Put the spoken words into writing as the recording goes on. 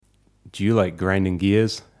Do you like grinding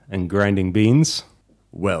gears and grinding beans?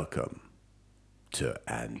 Welcome to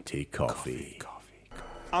Anti-Coffee.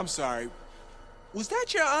 I'm sorry. Was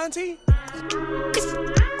that your auntie?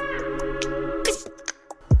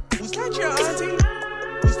 Was that your auntie?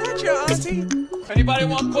 Was that your auntie? Anybody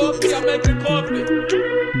want coffee? I'm making coffee.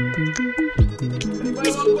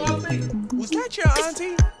 Anybody want coffee? Was that your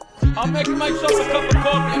auntie? I'm making myself a cup of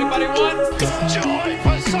coffee. Anybody want? Joy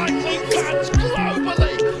for cycling fans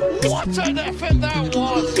globally. What an effort that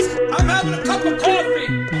was. I'm having a cup of coffee.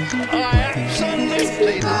 I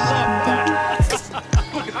absolutely love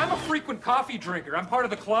that. Look, I'm a frequent coffee drinker. I'm part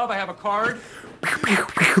of the club. I have a card.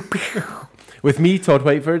 With me, Todd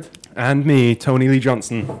Whiteford. And me, Tony Lee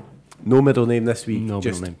Johnson. No middle name this week. No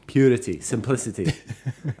just middle name. Purity, simplicity.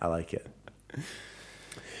 I like it.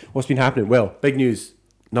 What's been happening? Well, big news.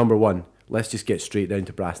 Number one, let's just get straight down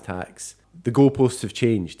to brass tacks. The goalposts have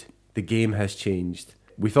changed. The game has changed.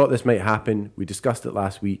 We thought this might happen. We discussed it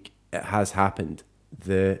last week. It has happened.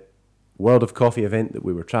 The World of Coffee event that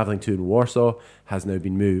we were travelling to in Warsaw has now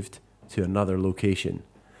been moved to another location.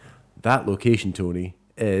 That location, Tony,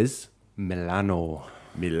 is Milano.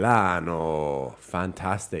 Milano.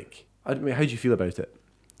 Fantastic. I mean, how do you feel about it?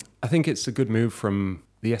 I think it's a good move from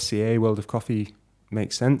the SCA. World of Coffee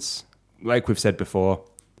makes sense. Like we've said before,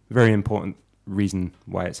 very important reason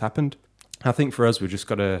why it's happened. I think for us, we've just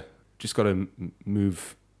got to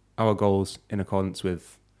move our goals in accordance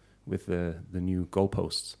with the new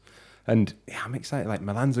goalposts. And yeah, I'm excited. Like,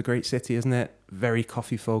 Milan's a great city, isn't it? Very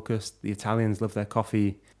coffee focused. The Italians love their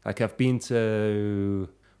coffee. Like, I've been to,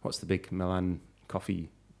 what's the big Milan coffee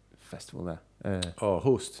festival there?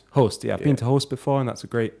 Host. Host, yeah. I've been to Host before, and that's a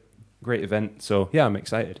great event. So yeah, I'm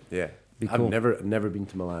excited. Yeah. Be cool. I've never been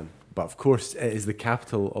to Milan. But of course, it is the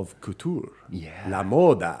capital of couture. Yeah. La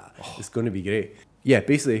moda. It's going to be great. Yeah,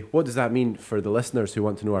 basically, what does that mean for the listeners who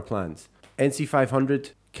want to know our plans? NC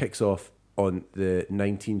 500 kicks off on the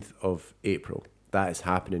 19th of April. That is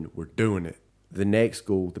happening. We're doing it. The next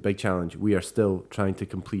goal, the big challenge, we are still trying to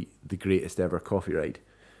complete the greatest ever coffee ride.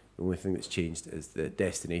 The only thing that's changed is the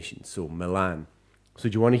destination. So Milan. So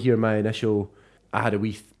do you want to hear my initial... I had a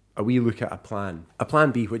wee look at a plan. A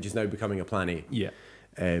plan B, which is now becoming a plan A. Yeah.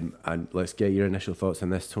 And let's get your initial thoughts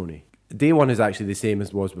on this, Tony. Day one is actually the same as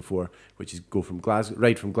it was before, which is go from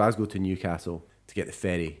Glasgow to Newcastle to get the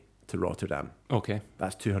ferry to Rotterdam. Okay.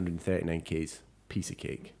 That's 239 k's, piece of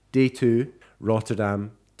cake. Day two,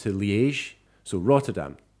 Rotterdam to Liège. So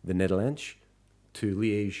Rotterdam, the Netherlands, to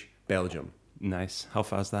Liège, Belgium. Nice. How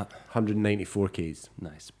far is that? 194 k's.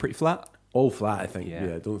 Nice. Pretty flat? All flat, I think.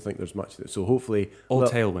 Yeah. I don't think there's much there. So hopefully...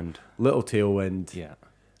 Tailwind. Little tailwind. Yeah.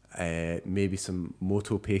 Maybe some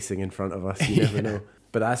moto pacing in front of us. You never know.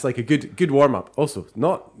 But that's like a good warm up. Also,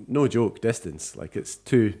 no joke distance. Like, it's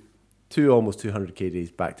two almost 200k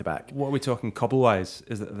days back to back. What are we talking cobble wise?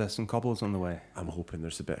 Is there some cobbles on the way? I'm hoping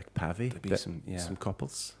there's a bit of pavé. There'll be some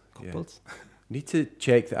couples. Cobbles. Yeah. Need to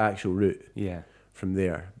check the actual route. Yeah. From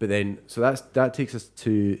there, but then that takes us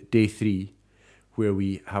to day three, where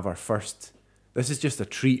we have our first. This is just a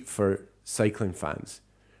treat for cycling fans,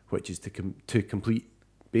 which is to complete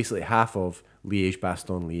basically half of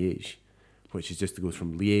Liège-Bastogne-Liège, which is just to go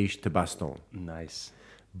from Liège to Bastogne. Nice.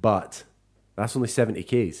 But that's only 70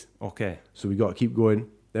 k's. Okay. So we got to keep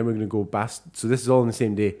going. Then we're going to go So this is all on the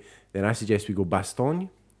same day. Then I suggest we go Bastogne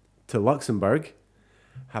to Luxembourg,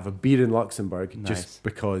 have a beer in Luxembourg, just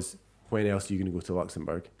because. When else are you going to go to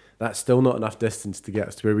Luxembourg? That's still not enough distance to get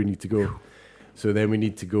us to where we need to go. So then we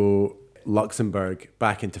need to go Luxembourg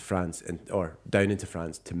back into France or down into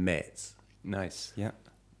France to Metz. Nice, yeah.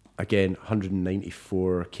 Again,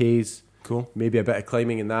 194 k's. Cool. Maybe a bit of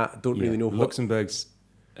climbing in that. Don't really know. Luxembourg's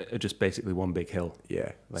just basically one big hill.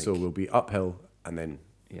 Yeah. So we'll be uphill and then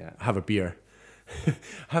have a beer.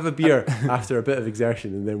 Have a beer after a bit of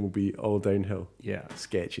exertion, and then we'll be all downhill. Yeah.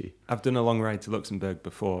 Sketchy. I've done a long ride to Luxembourg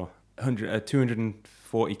before. A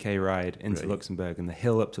 240k ride into Luxembourg, and the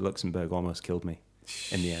hill up to Luxembourg almost killed me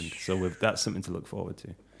in the end. So that's something to look forward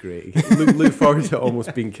to. Great. Look forward to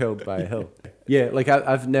almost being killed by a hill. Yeah, like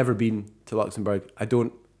I've never been to Luxembourg. I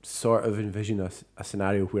don't sort of envision a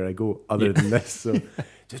scenario where I go other than this. So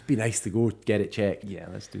just be nice to go get it checked. Yeah,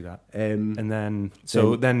 let's do that. And then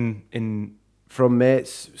from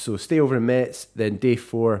Metz, so stay over in Metz. Then day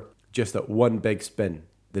 4, just at one big spin.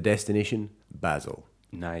 The destination, Basel.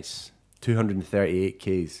 Nice. 238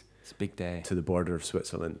 k's. It's a big day. To the border of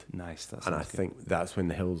Switzerland. Nice. And I think that's when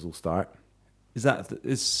the hills will start.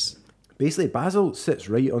 Basically, Basel sits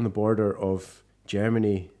right on the border of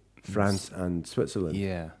Germany, France and Switzerland.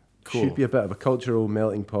 Yeah. Cool. Should be a bit of a cultural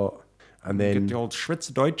melting pot. And then... Get the old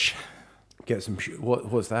Schweizerdeutsch. Get some.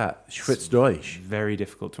 What's that? Schwitzdeutsch. Very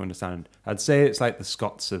difficult to understand. I'd say it's like the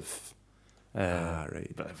Scots of,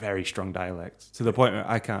 Right. but a very strong dialect to the point where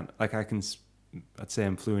I can't. Like I'd say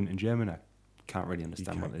I'm fluent in German. I can't really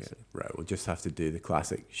understand what they say. Right, we'll just have to do the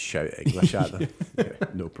classic shout English at them. Yeah,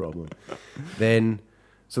 no problem. Then,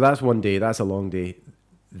 so that's one day. That's a long day.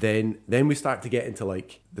 Then we start to get into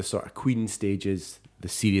like the sort of queen stages, the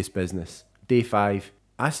serious business. Day 5,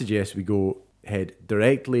 I suggest we head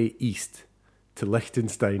directly east to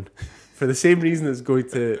Liechtenstein for the same reason as going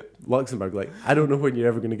to Luxembourg. Like, I don't know when you're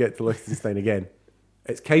ever going to get to Liechtenstein again.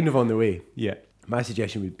 It's kind of on the way. Yeah. My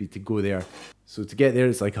suggestion would be to go there. So to get there,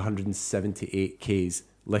 it's like 178 Ks.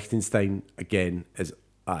 Liechtenstein, again, is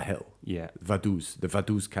a hill. Yeah. The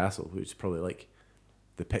Vaduz Castle, which is probably like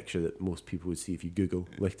the picture that most people would see if you Google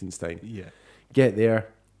Liechtenstein. Yeah. Get there.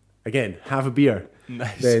 Again, have a beer.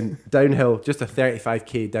 Nice. Then downhill, just a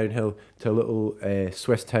 35k downhill to a little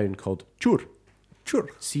Swiss town called Chur. Chur.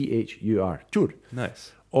 Chur. Chur.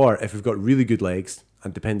 Nice. Or if we've got really good legs,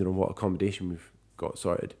 and depending on what accommodation we've got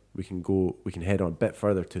sorted, we can head on a bit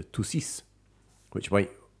further to Tussis, which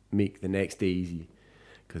might make the next day easy,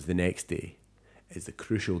 because the next day is the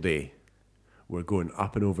crucial day. We're going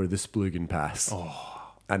up and over the Splugen Pass. Oh.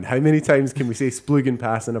 And how many times can we say Splugen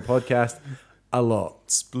Pass in a podcast? A lot.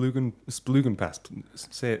 Splugen Pass.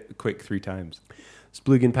 Say it quick 3 times.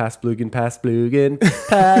 Splugen Pass, Splugen Pass, Splugen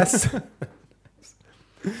Pass.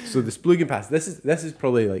 So the Splugen Pass, this is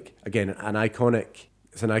probably like, again, an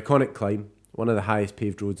iconic climb, one of the highest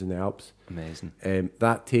paved roads in the Alps. Amazing.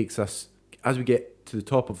 That takes us, as we get to the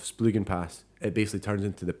top of Splugen Pass, it basically turns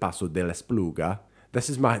into the Passo della Spluga. This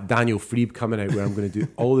is my Daniel Freeb coming out, where I'm going to do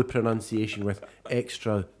all the pronunciation with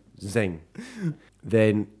extra zing.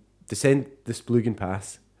 Then descend the Splugen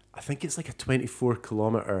Pass. I think it's like a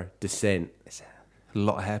 24-kilometre descent. It's a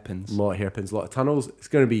lot of hairpins. A lot of hairpins, a lot of tunnels. It's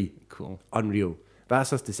going to be Cool. unreal.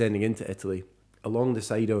 That's us descending into Italy along the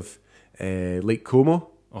side of Lake Como.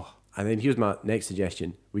 Oh. And then here's my next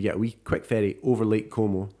suggestion. We get a wee quick ferry over Lake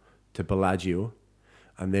Como to Bellagio,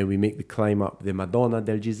 and then we make the climb up the Madonna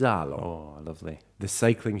del Gisalo. Oh, lovely. The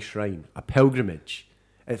cycling shrine, a pilgrimage.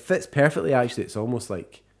 It fits perfectly, actually. It's almost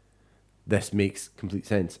like this makes complete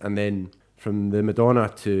sense. And then from the Madonna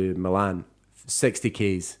to Milan, 60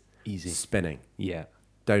 Ks. Easy. Spinning. Yeah.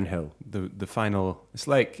 Downhill. The final,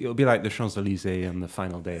 it'll be like the Champs-Élysées on the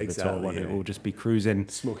final day of Exactly, the tour. yeah. It will just be cruising,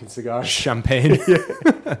 Smoking cigars. champagne.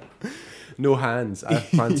 No hands. I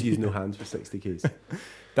plan to use no hands for 60 Ks.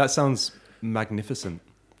 That sounds magnificent.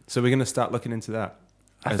 So we're going to start looking into that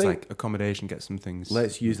I as think- like accommodation, get some things.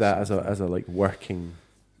 Let's use that as a like working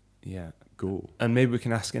Yeah. goal. And maybe we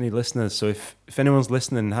can ask any listeners. So if anyone's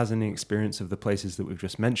listening and has any experience of the places that we've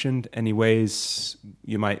just mentioned, any ways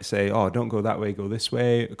you might say, oh, don't go that way, go this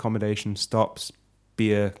way, accommodation, stops,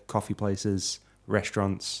 beer, coffee places,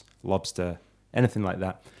 restaurants, lobster, anything like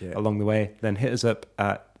that Yeah. along the way, then hit us up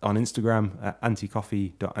on Instagram at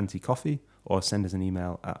anticoffee.anticoffee or send us an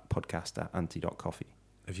email at podcast@anti.coffee.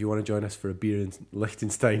 If you want to join us for a beer in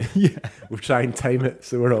Liechtenstein, we'll try and time it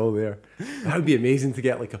so we're all there. That would be amazing to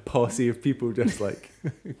get like a posse of people just like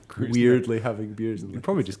weirdly having beers. You'd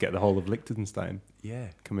probably just get the whole of Liechtenstein Yeah,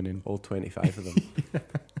 coming in. all 25 of them.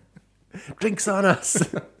 Drinks on us.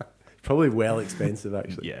 Probably well expensive,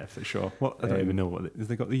 actually. Yeah, for sure. What I don't even know what have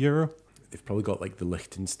they got, the euro? They've probably got like the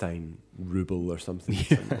Liechtenstein ruble or something,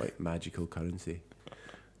 some like magical currency.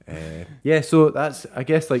 So that's, I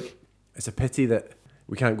guess, like, it's a pity that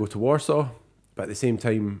we can't go to Warsaw, but at the same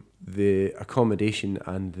time, the accommodation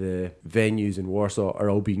and the venues in Warsaw are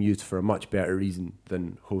all being used for a much better reason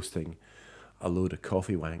than hosting a load of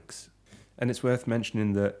coffee wanks. And it's worth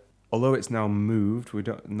mentioning that although it's now moved,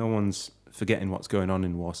 no one's forgetting what's going on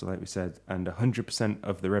in Warsaw, like we said, and 100%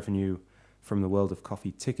 of the revenue from the World of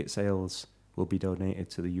Coffee ticket sales will be donated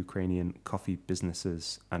to the Ukrainian coffee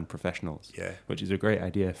businesses and professionals. Yeah. Which is a great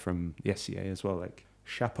idea from the SCA as well. Like,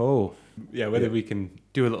 chapeau. Yeah, whether we can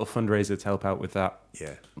do a little fundraiser to help out with that,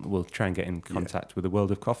 Yeah. we'll try and get in contact with the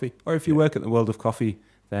World of Coffee. Or if you work at the World of Coffee,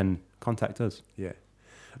 then contact us. Yeah.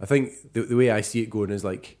 I think the way I see it going is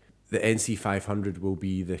like the NC 500 will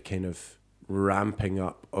be the kind of ramping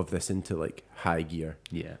up of this into like high gear.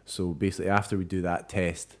 Yeah. So basically after we do that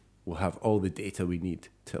test, we'll have all the data we need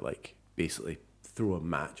to like basically throw a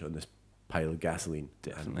match on this pile of gasoline.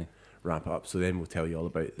 Definitely. And ramp up. So then we'll tell you all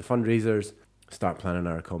about the fundraisers, start planning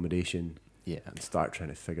our accommodation, Yeah. and start trying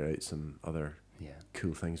to figure out some other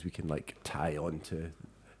cool things we can like tie on to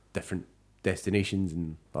different destinations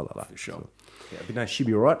and blah blah blah. For sure. So, Yeah, it'd be nice. should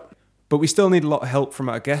be alright. But we still need a lot of help from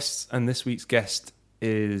our guests, and this week's guest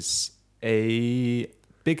is a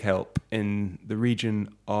big help in the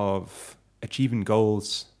region of achieving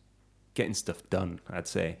goals getting stuff done, I'd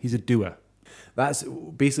say. He's a doer. That's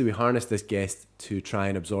basically, we harnessed this guest to try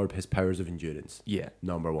and absorb his powers of endurance. Yeah.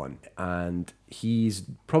 Number one. And he's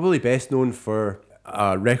probably best known for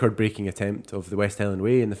a record-breaking attempt of the West Highland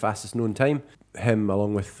Way in the fastest known time. Him,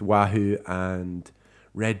 along with Wahoo and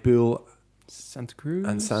Red Bull Santa Cruz.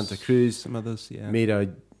 and Santa Cruz, Some others, yeah. made a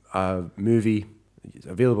movie. It's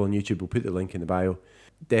available on YouTube. We'll put the link in the bio.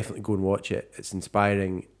 Definitely go and watch it. It's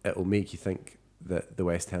inspiring. It'll make you think that the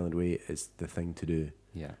West Highland Way is the thing to do.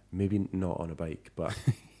 Yeah. Maybe not on a bike, but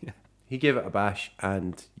Yeah. he gave it a bash,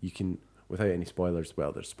 and you can, without any spoilers,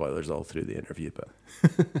 well, there's spoilers all through the interview, but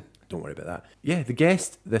don't worry about that. Yeah, the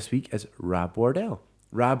guest this week is Rab Wardell.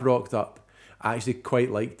 Rab rocked up. I actually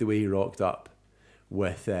quite liked the way he rocked up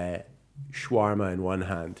with shawarma in one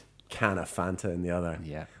hand, can of Fanta in the other.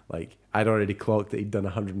 Yeah. Like, I'd already clocked that he'd done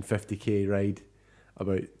a 150k ride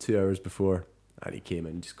about 2 hours before, and he came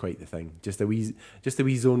in just quite the thing. Just a wee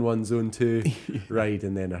zone 1, zone 2 ride,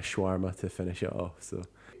 and then a shawarma to finish it off. So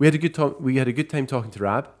we had a good time. We had a good time talking to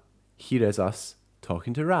Rab. Here is us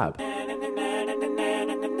talking to Rab.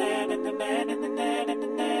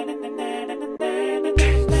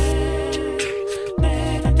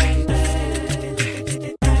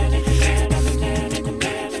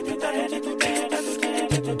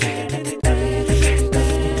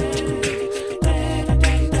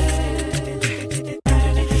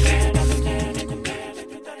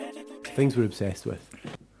 Things we're obsessed with: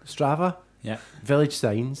 Strava, Yeah. village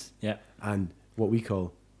signs, Yeah. and what we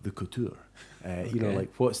call the couture. You know, Okay.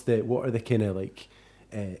 like what are the kind of like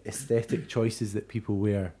aesthetic choices that people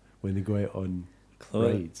wear when they go out on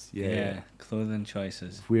rides? Yeah. Clothing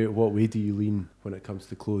choices. What way do you lean when it comes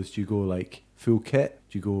to clothes? Do you go like full kit?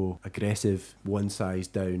 Do you go aggressive, one size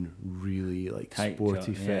down, really like Tight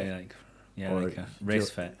sporty job. fit? Or like a do race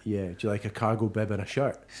you- fit. Yeah. Do you like a cargo bib and a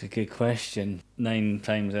shirt? It's a good question. 9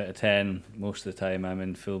 times out of 10, most of the time I'm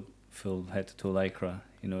in full head to toe lycra.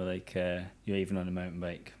 You know, like you're even on a mountain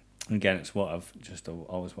bike. And again, it's what I've just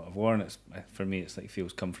always what I've worn. It's for me, it's like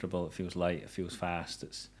feels comfortable. It feels light. It feels fast.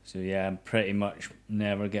 I'm pretty much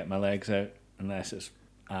never get my legs out unless it's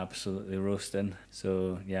absolutely roasting.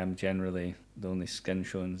 So yeah, I'm generally the only skin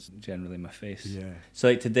showing is generally my face. Yeah. So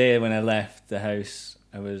like today when I left the house,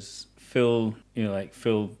 I was full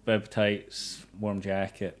bib tights, warm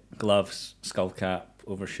jacket, gloves, skull cap,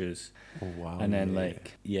 overshoes. Oh wow. And then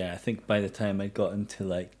I think by the time I got into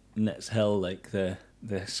like Nitz Hill, like the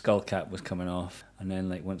skull cap was coming off, and then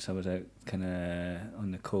like once I was out kind of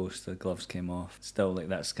on the coast, the gloves came off. Still, like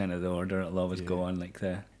that's kind of the order it'll always go on. Like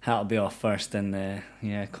the hat will be off first, and I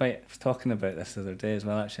was talking about this the other day as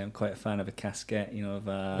well. Actually, I'm quite a fan of a casquette, you know,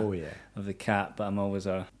 of the cap, but I'm always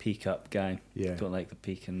a peak up guy. Yeah. Don't like the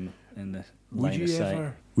peak in the Would line of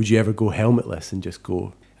sight. Would you ever go helmetless and just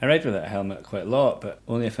go? I ride without a helmet quite a lot, but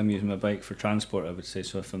only if I'm using my bike for transport, I would say.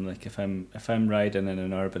 So if I'm riding in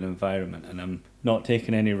an urban environment and I'm not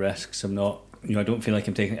taking any risks, I don't feel like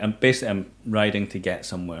I'm riding to get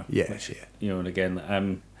somewhere. Yeah, Which, yeah. You know, and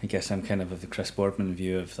again, I guess I'm kind of the Chris Boardman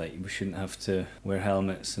view of like we shouldn't have to wear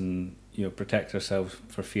helmets and protect ourselves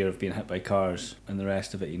for fear of being hit by cars and the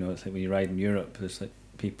rest of it. You know, it's like when you ride in Europe, there's like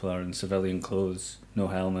people are in civilian clothes, no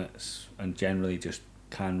helmets, and generally just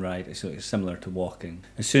can ride. It's similar to walking.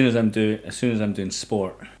 As soon as I'm doing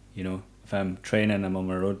sport, you know, if I'm training, I'm on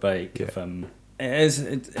my road bike. Yeah.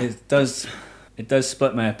 It does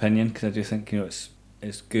split my opinion, because I do think it's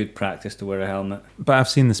good practice to wear a helmet. But I've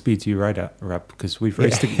seen the speed you ride at, Rab, because we've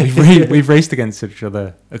raced we've raced against each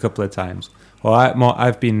other a couple of times. Well,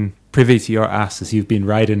 I've been privy to your ass as you've been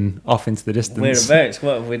riding off into the distance. Whereabouts?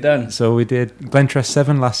 What have we done? So we did Glentress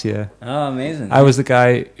 7 last year. Oh, amazing. I was the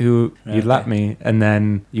guy who Right, you'd lap okay. me, and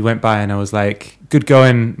then you went by and I was like, good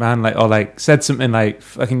going, man, said something like,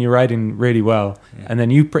 fucking you're riding really well. Yeah. And then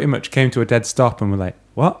you pretty much came to a dead stop and were like,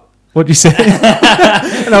 what? What'd you say?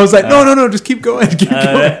 And I was like, no, just keep going,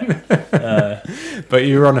 going. But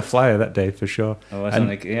you were on a flyer that day for sure. I was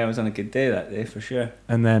on a good day that day for sure.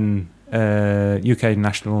 And then UK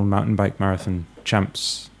National Mountain Bike Marathon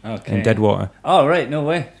champs Okay. in Deadwater. Oh right, no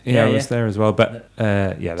way. Yeah, I was there as well. But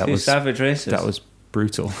that Two was savage races. that was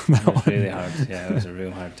brutal. It was really hard. Yeah, it was a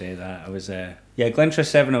real hard day. That I was. Glentress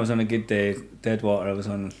 7. I was on a good day. Deadwater, I was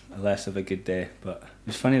on a less of a good day. But it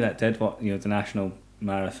was funny that Deadwater, the national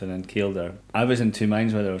marathon in Kielder, I was in two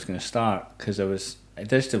minds whether I was going to start, because I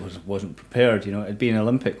just wasn't prepared. It'd been an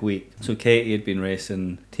Olympic week, so Katie had been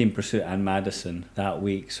racing Team Pursuit and Madison that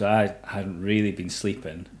week, so I hadn't really been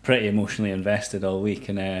sleeping, pretty emotionally invested all week,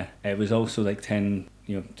 and it was also like 2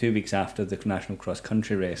 weeks after the national cross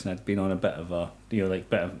country race, and I'd been on a bit of a bit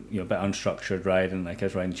unstructured riding. Like I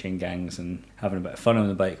was riding chain gangs and having a bit of fun on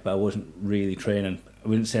the bike, but I wasn't really training. I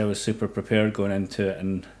wouldn't say I was super prepared going into it,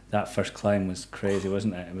 and that first climb was crazy,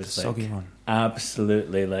 wasn't it? It was like soggy one.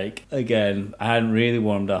 absolutely, like, again, I hadn't really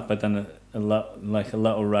warmed up. I'd done a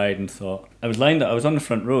little ride and thought, I was lined up, I was on the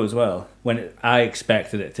front row as well, when I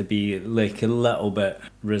expected it to be like a little bit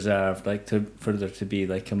reserved, like for there to be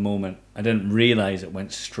like a moment. I didn't realise it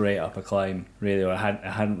went straight up a climb, really, or I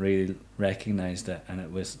hadn't really recognised it, and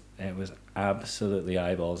it was absolutely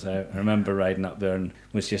eyeballs out. I remember riding up there and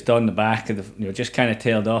was just on the back of the, just kind of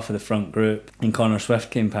tailed off of the front group, and Connor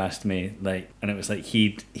Swift came past me, like, and it was like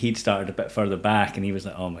he'd started a bit further back, and he was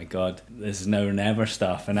like, oh my god, this is now or never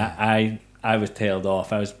stuff, and I was tailed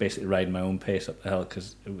off. I was basically riding my own pace up the hill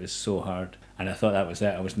because it was so hard, and I thought that was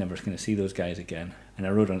it. I was never going to see those guys again, and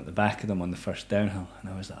I rode on at the back of them on the first downhill, and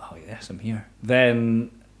I was like, oh yes, I'm here.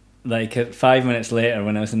 Then, like 5 minutes later,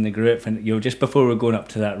 when I was in the group, and just before we were going up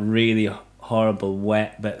to that really horrible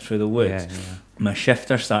wet bit through the woods, my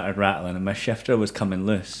shifter started rattling, and my shifter was coming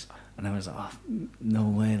loose, and I was like, oh no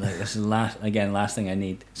way, like this is last thing I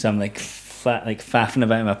need. So I'm like faffing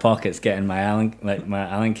about in my pockets, getting my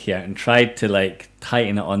Allen key out, and tried to like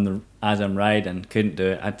tighten it on as I'm riding. Couldn't do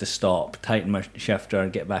it. I had to stop, tighten my shifter,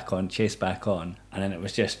 get back on, chase back on, and then it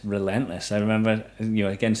was just relentless. I remember,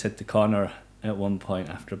 again said to Connor at one point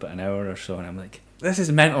after about an hour or so, and I'm like, this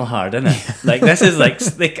is mental hard, isn't it? Like, this is like,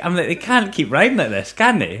 I'm like, they can't keep riding like this,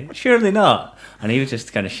 can they? Surely not. And he was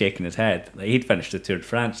just kind of shaking his head. Like, he'd finished the Tour de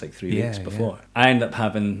France like 3 weeks before. I ended up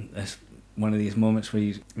having one of these moments where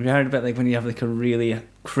you heard about, like, when you have like a really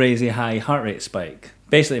crazy high heart rate spike.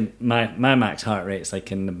 Basically, my max heart rate is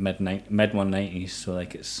like in the mid 190s, so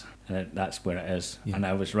like that's where it is. Yeah. And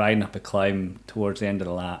I was riding up a climb towards the end of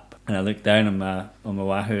the lap, and I looked down on my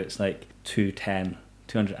Wahoo. It's like 210,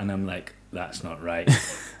 200, and I'm like, that's not right.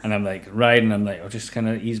 And I'm like riding, I'm like, I'll just kind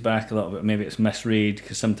of ease back a little bit. Maybe it's misread,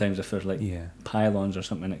 because sometimes if there's like pylons or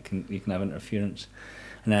something, you can have interference.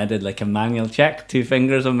 And I did like a manual check, 2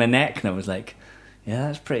 fingers on my neck, and I was like, yeah,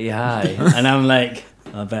 that's pretty high. And I'm like,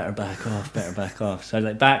 I better back off. So I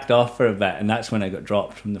like backed off for a bit, and that's when I got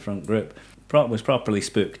dropped from the front group. Was properly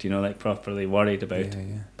spooked, like properly worried about it.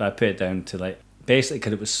 But I put it down to like, basically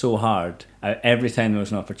because it was so hard, every time there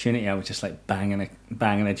was an opportunity, I was just like banging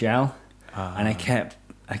a gel, and I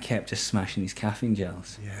kept just smashing these caffeine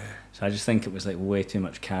gels. So I just think it was like way too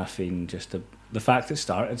much caffeine. Just the fact it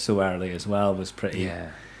started so early as well was pretty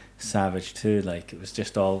savage too. Like, it was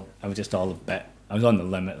just all, I was a bit, I was on the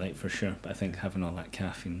limit, like, for sure. But I think having all that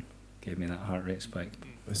caffeine gave me that heart rate spike.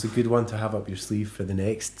 It's a good one to have up your sleeve for the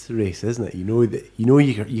next race, isn't it?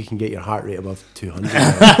 You can get your heart rate above 200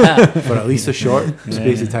 for at least a short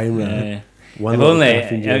space of time. It would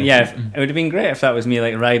have been great if that was me,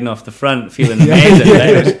 like, riding off the front, feeling amazing.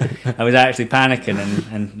 I was actually panicking,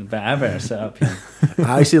 and I better sit up here.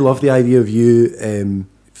 I actually love the idea of you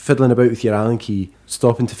fiddling about with your Allen key,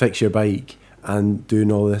 stopping to fix your bike, and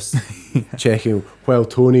doing all this checking while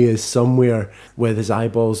Tony is somewhere with his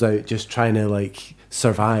eyeballs out, just trying to like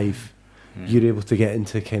survive. You're able to get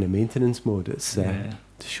into kind of maintenance mode. It's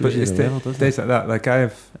shows you the level, doesn't days like that. Like,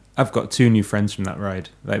 I've got 2 new friends from that ride.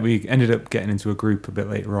 Like, we ended up getting into a group a bit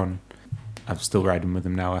later on. I'm still riding with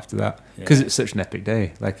them now after that, because it's such an epic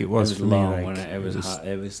day. Like, it was for long, me. Like,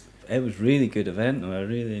 it was really good event though. I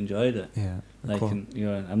really enjoyed it. Like, cool.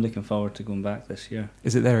 I'm looking forward to going back this year.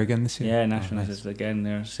 Is it there again this year? Yeah, Nationals is again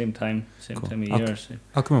there, same time of year.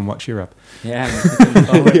 I'll come and watch you up. Yeah,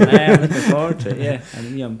 I'm looking forward to it. Yeah,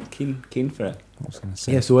 and I'm keen for it. I was gonna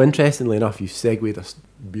say. Yeah, so interestingly enough, you segued us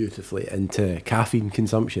beautifully into caffeine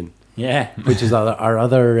consumption. Yeah, which is our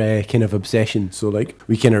other kind of obsession. So like,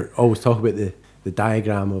 we can always talk about the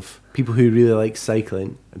diagram of people who really like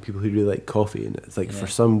cycling and people who really like coffee, and it's like for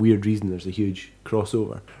some weird reason there's a huge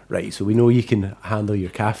crossover. Right, so we know you can handle your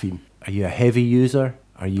caffeine. Are you a heavy user?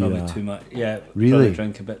 Are you probably too much? Yeah, really probably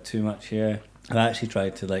drink a bit too much. Yeah, I've actually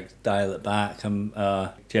tried to like dial it back. I'm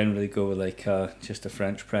generally go with like just a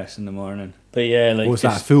French press in the morning. But yeah, like, what's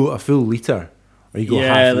that? A full litre? Or you go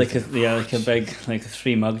half litre? like a big, like a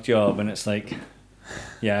 3 mug job, and it's like,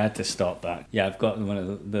 I had to stop that. Yeah, I've got one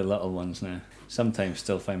of the little ones now. Sometimes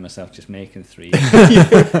still find myself just making 3.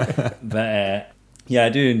 But I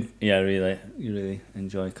do. Yeah, really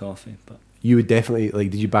enjoy coffee. But you would definitely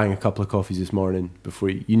like. Did you bang a couple of coffees this morning before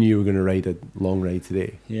you knew you were going to ride a long ride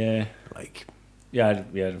today? Yeah. Like. Yeah, I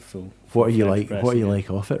had a full. What are you like? What are you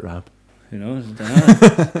like off it, Rab? Who knows? I don't know.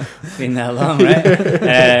 It's been that long, right?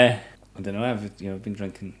 I don't know. I've been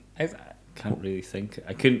drinking. I can't really think.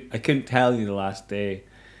 I couldn't tell you the last day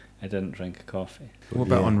I didn't drink a coffee. What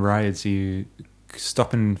about on rides? Are you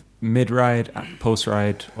stopping mid-ride,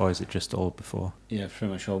 post-ride, or is it just all before? Yeah,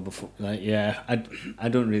 pretty much all before. Like, yeah, I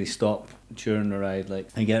don't really stop during the ride. Like,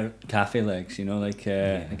 I get cafe legs, you know, like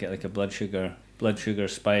I get like a blood sugar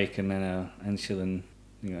spike, and then a insulin,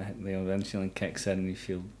 you know, the insulin kicks in and you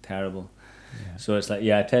feel terrible. Yeah. So it's like,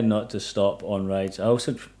 I tend not to stop on rides. I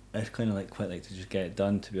kind of quite like to just get it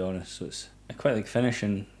done, to be honest. So I quite like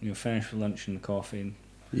finishing, finish for lunch and coffee.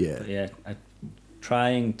 But I'm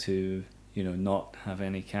trying to, not have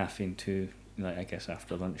any caffeine too, I guess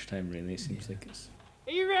after lunchtime, really. It seems like it's...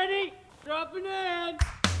 Are you ready? Dropping in.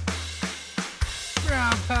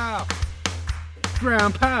 Ground pow.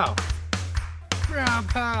 Ground pow. Ground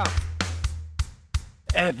pow.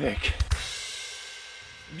 Epic.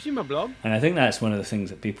 Have you seen my blog? And I think that's one of the things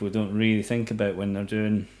that people don't really think about when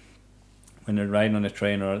they're riding on a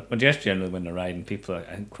train, or just generally when they're riding. People are,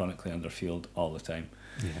 I think, chronically underfueled all the time.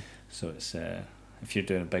 Yeah. So it's if you're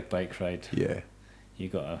doing a big bike ride, you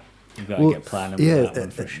gotta get planning with that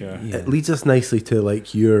one for sure. It leads us nicely to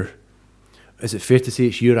is it fair to say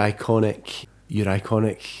it's your iconic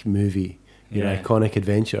movie, your iconic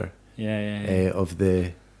adventure? Of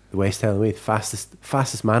the West Highland Way,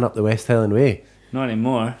 fastest man up the West Highland Way. Not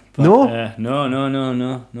anymore. But, no, not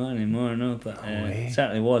anymore. No, but it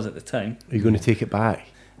certainly was at the time. Are you going to take it back?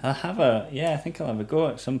 I think I'll have a go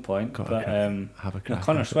at some point.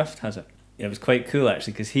 Connor Swift has it. Yeah, it was quite cool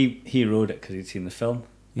actually, because he rode it because he'd seen the film.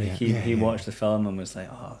 He watched the film and was like,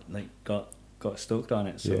 got stoked on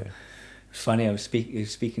it. So it was funny. He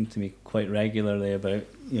was speaking to me quite regularly about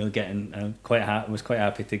getting. Was quite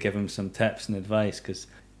happy to give him some tips and advice, because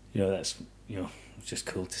that's it's just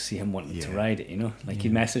cool to see him wanting to ride it, he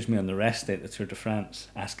messaged me on the rest day at the Tour de France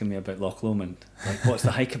asking me about Loch Lomond, what's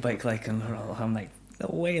the hike bike like, and I'm like, no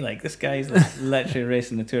way, this guy's literally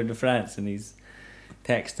racing the Tour de France and he's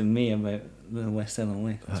texting me about the West Highland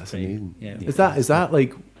Way. That's amazing. Yeah. Is that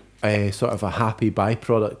like a sort of a happy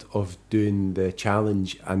byproduct of doing the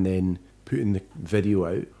challenge and then putting the video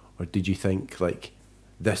out, or did you think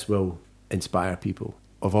this will inspire people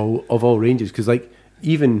of all ranges? Because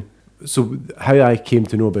so how I came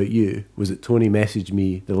to know about you was that Tony messaged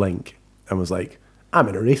me the link and was like, I'm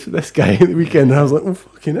in a race with this guy at the weekend. And I was like, oh,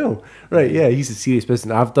 fucking hell. Right, yeah, he's a serious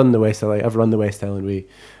business. I've run the West Highland Way,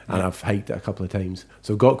 and I've hiked it a couple of times.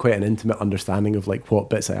 So got quite an intimate understanding of what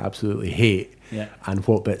bits I absolutely hate and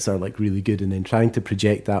what bits are really good. And then trying to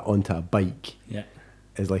project that onto a bike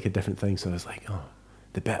is a different thing. So I was like, oh,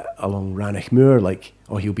 the bit along Rannoch Moor,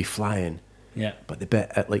 he'll be flying. Yeah. But the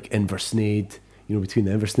bit at Inversnaid, between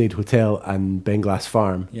the Inversnaid Hotel and Benglass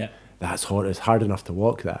Farm, that's hard. It's hard enough to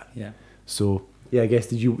walk that. Yeah. So I guess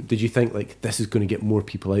did you think this is going to get more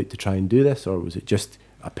people out to try and do this, or was it just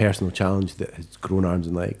a personal challenge that has grown arms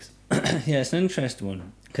and legs? Yeah, it's an interesting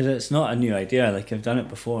one because it's not a new idea. I've done it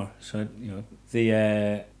before, so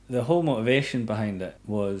the whole motivation behind it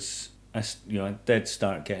was I did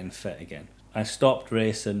start getting fit again. I stopped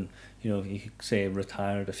racing. You could say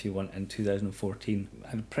retired if you want in 2014. I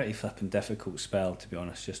had a pretty flipping difficult spell, to be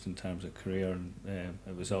honest, just in terms of career, and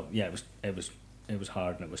it was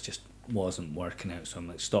hard, and it wasn't working out. So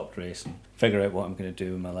I'm stopped racing, figure out what I'm going to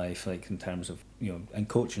do in my life, in terms of and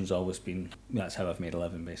coaching's always been, that's how I've made a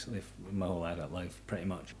living basically my whole adult life pretty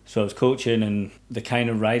much. So I was coaching, and the kind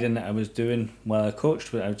of riding that I was doing while I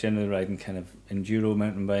coached, I was generally riding kind of enduro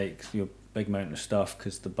mountain bikes, big mountain stuff,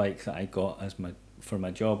 because the bike that I got for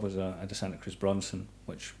my job was a Santa Cruz Bronson,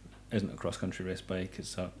 which isn't a cross country race bike.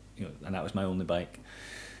 It's and that was my only bike.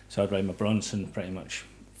 So I'd ride my Bronson pretty much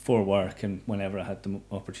for work, and whenever I had the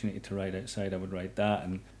opportunity to ride outside, I would ride that.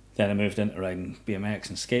 And then I moved into riding BMX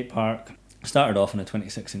and skate park. Started off on a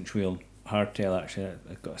 26-inch wheel hardtail. Actually,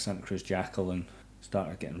 I got a Santa Cruz Jackal and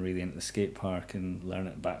started getting really into the skate park and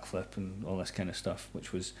learning backflip and all this kind of stuff,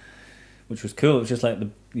 which was cool. It was just I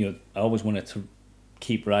always wanted to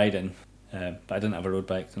keep riding. But I didn't have a road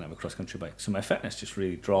bike, didn't have a cross-country bike. So my fitness just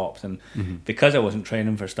really dropped. And because I wasn't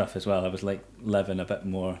training for stuff as well, I was living a bit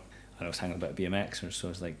more, and I was hanging about BMXers, so I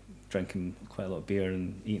was drinking quite a lot of beer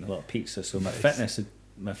and eating a lot of pizza. So my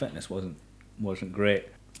fitness wasn't great.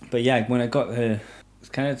 But yeah, when I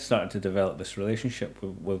kind of started to develop this relationship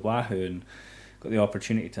with Wahoo, and got the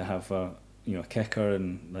opportunity to have a kicker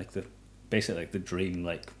and basically the dream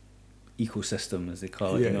ecosystem, as they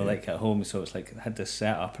call it, at home. So it's I had this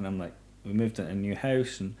set up, and we moved into a new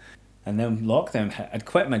house, and then lockdown hit. I'd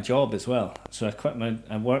quit my job as well, so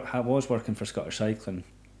I was working for Scottish Cycling,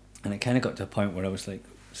 and it kind of got to a point where I was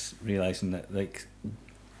realising that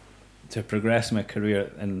to progress my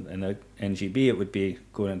career in a NGB, it would be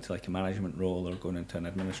going into a management role or going into an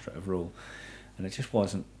administrative role, and it just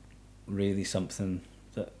wasn't really something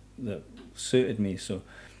that suited me. So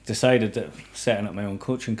decided that setting up my own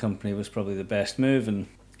coaching company was probably the best move, and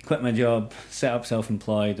quit my job, set up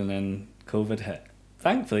self-employed, and then COVID hit.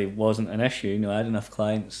 Thankfully, it wasn't an issue. You know, I had enough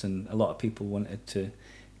clients, and a lot of people wanted to.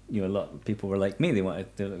 You know, a lot of people were like me. They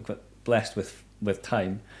got blessed with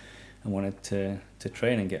time, and wanted to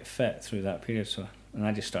train and get fit through that period. So, and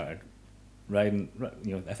I just started riding.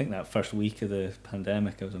 You know, I think that first week of the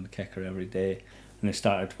pandemic, I was on the kicker every day, and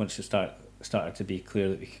once it started to be clear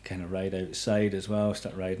that we could kind of ride outside as well.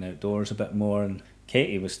 Start riding outdoors a bit more, and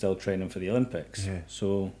Katie was still training for the Olympics. Yeah.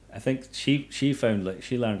 So I think she found, like,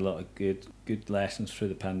 she learned a lot of good lessons through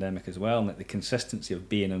the pandemic as well, and like the consistency of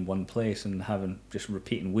being in one place and having just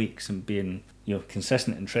repeating weeks and being, you know,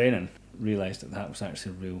 consistent in training. Realised that was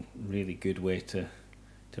actually a really good way to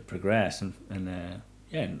progress and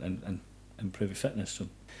improve your fitness. So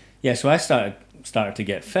yeah, so I started to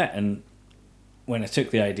get fit, and when I took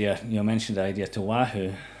the idea, you know, mentioned the idea to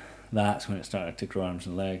Wahoo, that's when it started to grow arms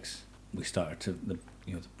and legs. We started to the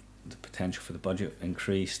potential for the budget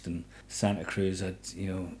increased, and Santa Cruz had,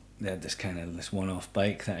 you know, they had this one-off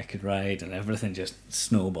bike that I could ride, and everything just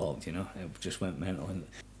snowballed. You know, it just went mental.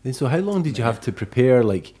 And so how long did you have to prepare?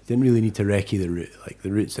 Like, you didn't really need to recce the route. Like,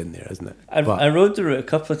 the route's in there, isn't it? I rode the route a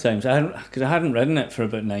couple of times. Because I hadn't ridden it for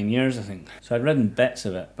about 9 years, I think. So I'd ridden bits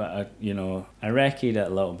of it, but I recce'd it a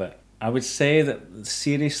little bit. I would say that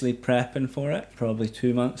seriously prepping for it, probably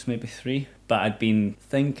 2 months, maybe 3. But I'd been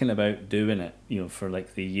thinking about doing it, you know, for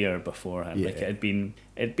like the year beforehand. Yeah. Like it'd been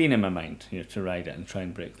in my mind, you know, to ride it and try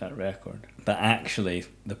and break that record. But actually,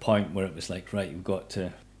 the point where it was like, right, you've got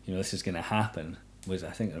to, you know, this is going to happen, was, I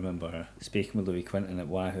think I remember speaking with Louis Quinton at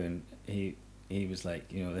Wahoo, and he was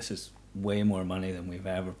like, you know, this is way more money than we've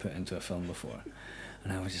ever put into a film before.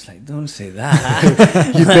 And I was just like, don't say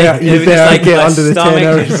that. you better get under the 10 hours. My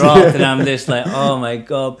stomach just dropped, and I'm just like, oh my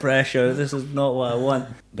God, pressure. This is not what I want.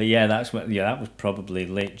 But yeah, that was probably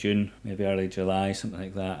late June, maybe early July, something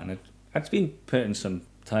like that. And I'd been putting some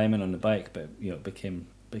time in on the bike, but, you know, it became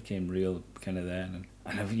real kind of then.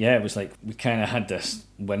 And it was like we kind of had this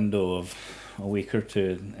window of a week or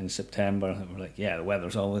two in September that we're like, yeah, the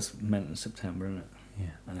weather's always meant in September, isn't it? Yeah.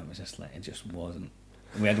 And it was just like, it just wasn't.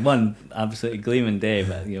 We had one absolutely gleaming day,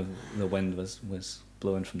 but, you know, the wind was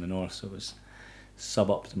blowing from the north, so it was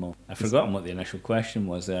suboptimal. I've forgotten what the initial question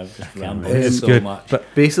was there. I've just rambled so much. But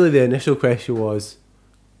basically the initial question was,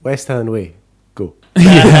 West Highland Way, go.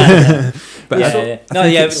 But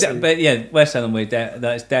West Highland Way,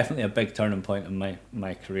 that's definitely a big turning point in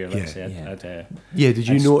my career, let's say. Did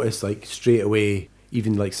you notice, like, straight away,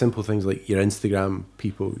 even like simple things like your Instagram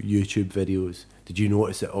people, YouTube videos, did you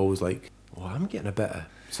notice it always like, oh, I'm getting a bit of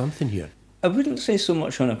something here? I wouldn't say so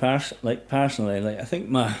much on a personally. Like, I think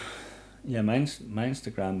my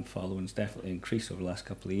Instagram following's definitely increased over the last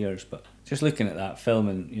couple of years. But just looking at that film,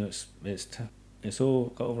 and, you know, it's all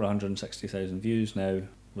got over 160,000 views now,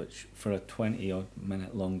 which for a 20-odd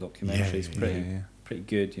minute long documentary is pretty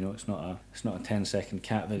good. You know, it's not a 10-second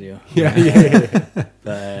cat video.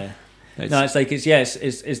 But no, it's like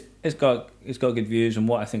it's got good views, and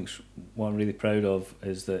what I'm really proud of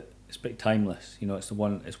is that it's pretty timeless. You know, it's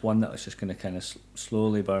one that is just going to kind of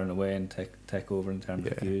slowly burn away and take over in terms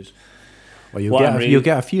of views. Well, you'll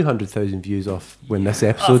get a few 100,000 views off when this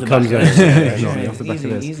episode comes out. Off the back of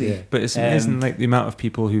this. Yeah. But it's amazing, like, the amount of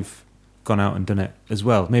people who've gone out and done it as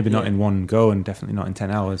well. Maybe not in one go, and definitely not in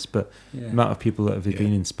 10 hours, but the amount of people that have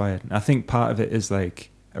been inspired. I think part of it is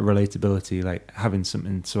like a relatability, like having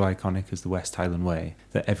something so iconic as the West Highland Way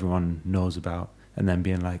that everyone knows about, and then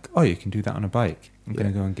being like, oh, you can do that on a bike. I'm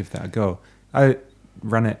going to go and give that a go. I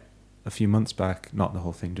ran it a few months back, not the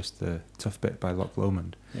whole thing, just the tough bit by Loch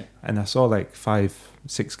Lomond. Yeah. And I saw like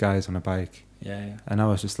 5-6 guys on a bike. And I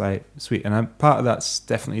was just like, sweet. And part of that's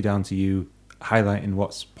definitely down to you highlighting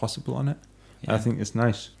what's possible on it. I think it's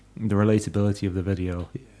nice, the relatability of the video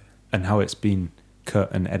and how it's been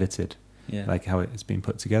cut and edited, like how it's been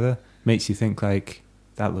put together, makes you think like,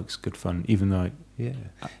 that looks good fun, even though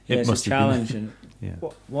it must a challenge. And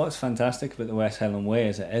what's fantastic about the West Highland Way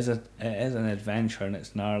is it is an adventure, and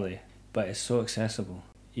it's gnarly, but it's so accessible.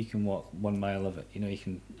 You can walk 1 mile of it. You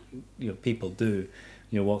know, people do,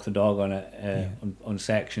 you know, walk the dog on it on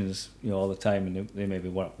sections, you know, all the time, and they maybe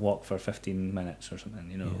walk for 15 minutes or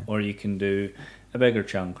something, you know, or you can do a bigger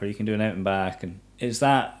chunk, or you can do an out and back, and it's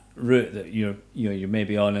that route that you're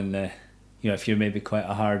maybe on in the, you know, if you're maybe quite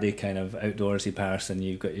a hardy kind of outdoorsy person,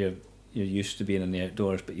 you're used to being in the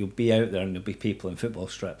outdoors, but you'll be out there and there'll be people in football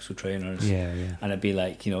strips with trainers, and it'd be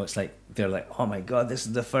like, you know, it's like they're like, oh my God, this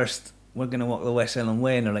is the first, we're gonna walk the West Highland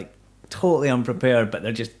Way, and they're like totally unprepared, but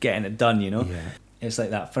they're just getting it done, you know. It's like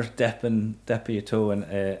that first dip of your toe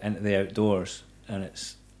into the outdoors, and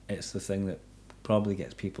it's the thing that probably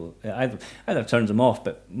gets people, either turns them off,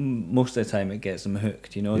 but most of the time it gets them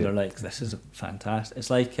hooked. You know, they're like, this is fantastic. It's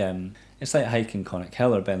like hiking Conic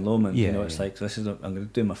Hill or Ben Lomond. You know, it's like, I'm going to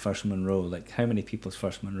do my first Munro. Like, how many people's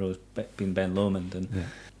first Munro's been Ben Lomond? And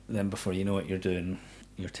then before you know it,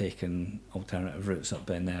 you're taking alternative routes up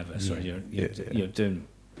Ben Nevis, or you're doing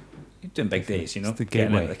big days, you know. It's the getting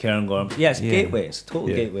gateway. out of the Cairngorm. Yeah, it's a gateway. It's a total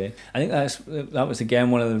gateway. I think that was again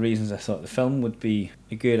one of the reasons I thought the film would be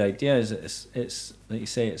a good idea. Is it's like you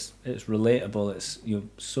say, it's relatable. It's, you know,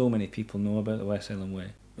 so many people know about the West Highland Way.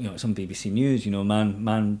 You know, it's on BBC News. You know,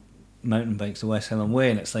 man mountain bikes the West Highland Way,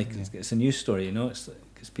 and it's like it's a news story. You know, it's like,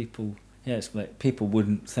 because people, it's like people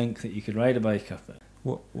wouldn't think that you could ride a bike up it.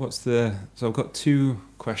 So I've got two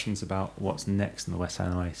questions about what's next in the West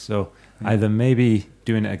Highland Way. So either maybe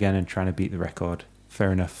doing it again and trying to beat the record.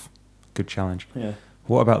 Fair enough. Good challenge. Yeah.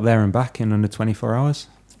 What about there and back in under 24 hours?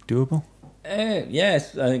 Doable?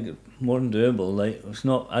 Yes, I think more than doable. Like, it's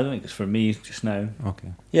not. I don't think it's for me just now.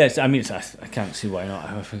 Okay. Yes, I mean, I can't see why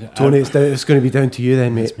not. Tony, it's going to be down to you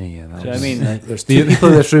then, mate. That's me, yeah. Do you know what I mean? Like, There's two people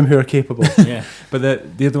in this room who are capable. yeah.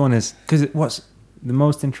 But the other one is, because what's the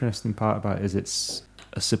most interesting part about it is it's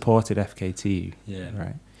a supported FKT,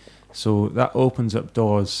 right? So that opens up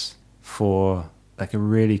doors for like a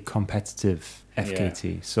really competitive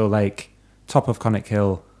FKT. Yeah. So like top of Conic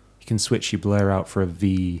Hill, you can switch your Blair out for a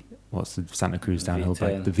V. What's the Santa Cruz downhill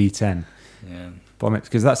bike? The V10. Yeah.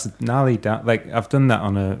 Because that's a gnarly down. Like I've done that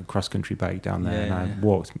on a cross country bike down there, and I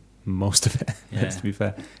walked most of it. To be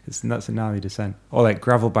fair, that's a gnarly descent. Or like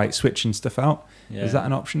gravel bike switching stuff out. Yeah. Is that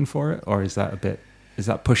an option for it, or is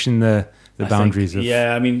that pushing the boundaries of?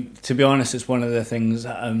 Yeah, I mean, to be honest, it's one of the things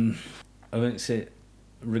that, I wouldn't say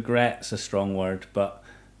regret's a strong word, but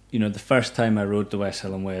you know, the first time I rode the West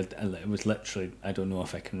Highland Way, it was literally, I don't know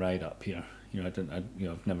if I can ride up here. You know,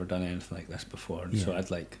 I've never done anything like this before, and so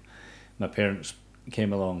my parents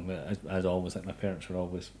came along. As always, like my parents were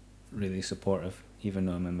always really supportive, even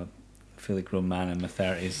though I'm a fully grown man in my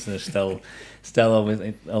 30s. They're still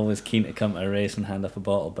always keen to come to a race and hand up a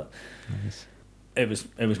bottle, but. Nice. It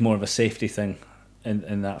was more of a safety thing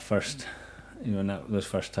in that first, you know, in those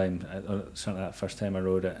first time, certainly that first time I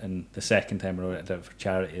rode it, and the second time I rode it, I did it for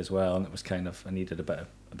charity as well, and it was kind of, I needed a bit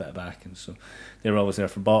of backing, so they were always there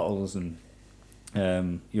for bottles, and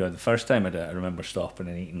you know, the first time I did it, I remember stopping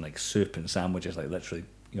and eating like soup and sandwiches, like literally,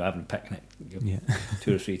 you know, having a picnic,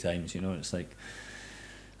 2 or 3 times, you know, it's like,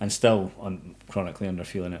 and still chronically under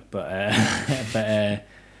feeling it, but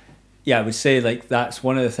yeah, I would say like that's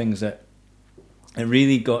one of the things that it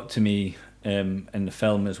really got to me in the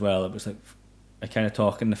film as well. It was like I kind of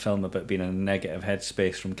talk in the film about being in a negative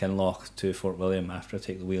headspace from Kinloch to Fort William after I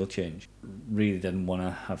take the wheel change. Really didn't want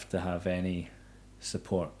to have any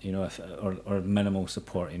support, you know, or minimal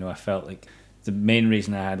support. You know, I felt like the main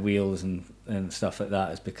reason I had wheels and stuff like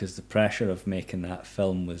that is because the pressure of making that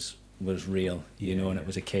film was real, you know, and it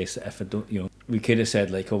was a case that if I don't, you know, we could have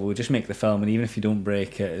said like, oh, we'll just make the film, and even if you don't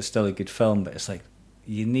break it, it's still a good film, but it's like,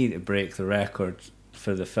 you need to break the record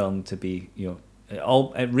for the film to be, you know,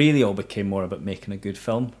 it really all became more about making a good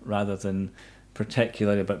film rather than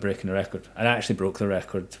particularly about breaking the record. I actually broke the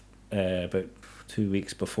record about 2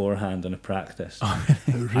 weeks beforehand on a practice. Oh,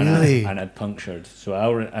 really? And I'd punctured, so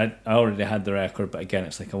I already had the record, but again,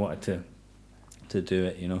 it's like I wanted to do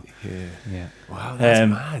it, you know. Yeah. Wow, that's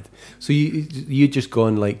mad. So you'd just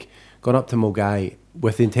gone up to Mulgai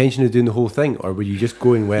with the intention of doing the whole thing, or were you just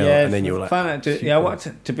going well and then you were like... I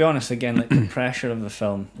wanted to be honest, again, like the pressure of the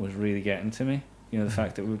film was really getting to me. You know, the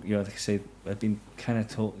fact that, you know, like I say, I'd been kind of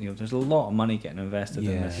told, you know, there's a lot of money getting invested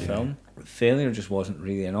in this film. Failure just wasn't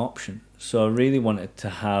really an option. So I really wanted to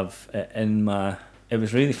have it in my... It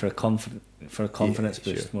was really for a confidence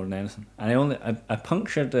boost more than anything. And I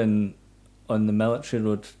punctured on the military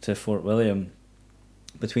road to Fort William,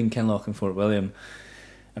 between Kinloch and Fort William.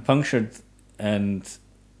 I punctured and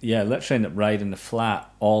literally ended up riding the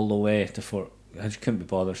flat all the way to Fort. I just couldn't be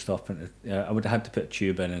bothered stopping. I would have had to put a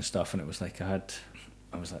tube in and stuff, and it was like I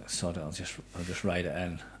was like, sod it, I'll just ride it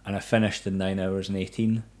in. And I finished in 9 hours and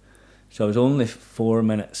 18. So I was only 4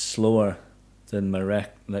 minutes slower than my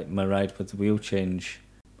ride with the wheel change,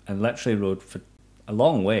 and literally rode for a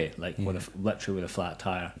long way, literally with a flat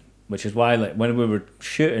tire. Which is why, like, when we were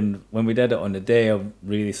shooting, when we did it on the day, I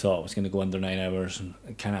really thought I was going to go under 9 hours, and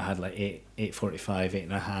I kind of had like 8:45,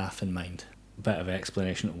 8.5 in mind. A bit of an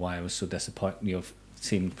explanation of why I was so disappointed. You know,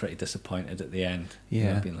 seemed pretty disappointed at the end. Yeah,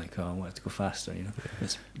 you know, being like, oh, I wanted to go faster. You know,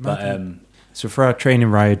 but so for our training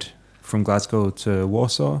ride from Glasgow to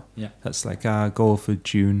Warsaw, that's like our goal for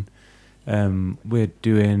June. We're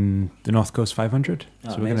doing the North Coast 500,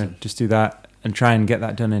 so we're going to just do that. and try and get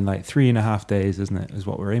that done in like 3.5 days, isn't it? Is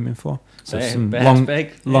what we're aiming for. So some long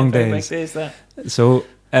days. Big days that. So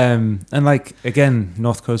and like again,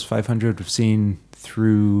 North Coast 500, we've seen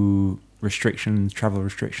through travel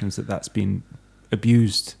restrictions, that's been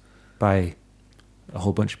abused by a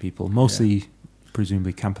whole bunch of people, mostly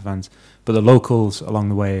presumably camper vans, but the locals along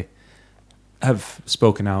the way have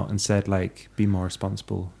spoken out and said like, be more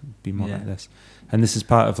responsible, be more like this. And this is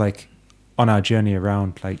part of like on our journey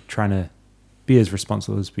around, like trying to be as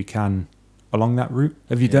responsible as we can along that route.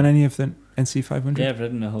 Have you done any of the NC 500? Yeah, I've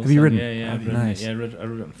ridden the whole Have thing. you ridden? Yeah, I've ridden nice. it. Yeah, I rode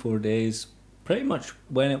it in 4 days. Pretty much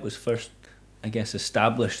when it was first, I guess,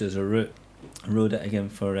 established as a route. I rode it again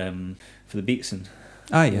for the Beatson.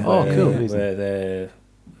 Ah, yeah. Oh, cool. With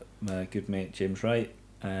my good mate James Wright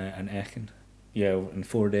and Ekin. Yeah, in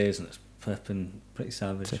 4 days, and it's flipping pretty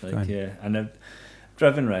savage. Tough Like, going. yeah, and I've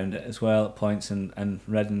driven around it as well at points, and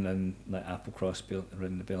ridden and like Applecross,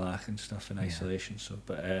 ridden the Bealach and stuff in isolation. So,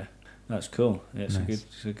 but that's cool. Yeah, it's Nice.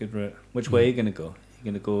 a good route. Which way are you gonna go?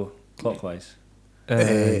 You gonna go clockwise?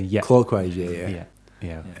 Yeah. Clockwise, yeah.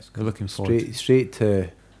 Yeah. it's We're looking forward. Straight to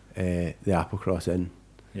the Applecross Inn,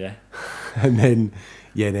 Yeah. and then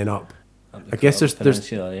up. Up I guess up the there's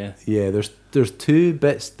peninsula, yeah. there's 2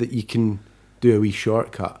 bits that you can do a wee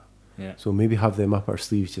shortcut. Yeah. So maybe have them up our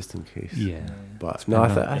sleeves just in case. Yeah. But no,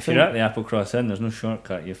 I If think you're at the Applecross Inn, there's no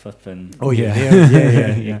shortcut. You're flipping. Oh yeah,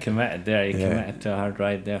 yeah. You're committed there. You're Yeah. committed to a hard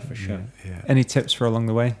ride there for sure. yeah. Any tips for along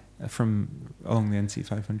the way from along the NC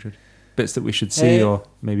 500? Bits that we should see, or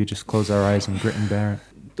maybe just close our eyes and grit and bear it.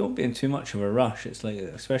 Don't be in too much of a rush. It's like,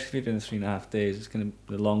 especially if you're doing the 3.5 days, it's gonna be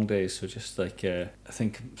the long days. So just like I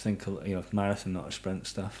think marathon, not a sprint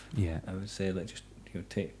stuff. Yeah. I would say like just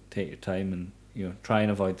take your time and try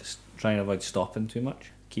and avoid stopping too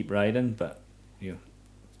much. Keep riding, but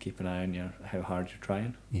keep an eye on how hard you're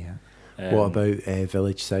trying. Yeah. What about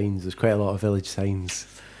village signs? There's quite a lot of village signs.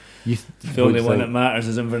 The only one that matters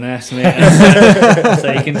is Inverness, mate.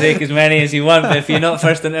 So you can take as many as you want, but if you're not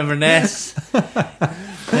first in Inverness,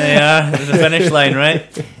 there you are. There's a finish line, right?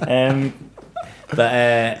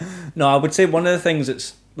 No, I would say one of the things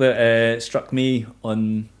that struck me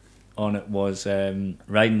on it was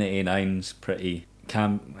riding the A9's pretty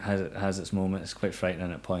has its moments. It's quite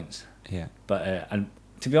frightening at points. Yeah. But and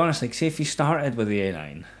to be honest, like say if you started with the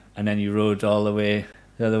A9 and then you rode all the way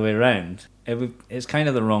the other way around, it's kind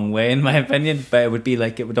of the wrong way in my opinion. But it would be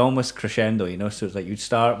like, it would almost crescendo, so it's like you'd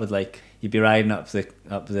start with like, you'd be riding up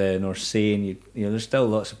the North Sea, and there's still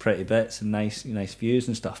lots of pretty bits and nice views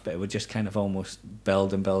and stuff, but it would just kind of almost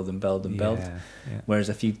build and build and build and build. Yeah. Whereas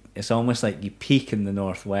it's almost like you peak in the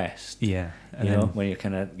northwest. Yeah. And when you're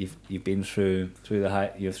kind of you've been through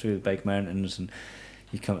the big mountains, and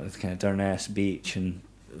you come to kind of Durness Beach, and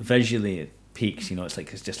visually it peaks.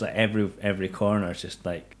 It's just like every corner is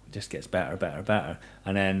just gets better,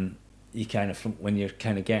 and then you kind of, when you're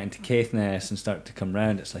kind of getting to Caithness and start to come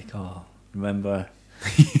round, it's like, oh, remember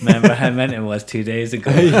how mint it was 2 days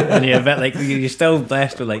ago. And you're a bit like, you're still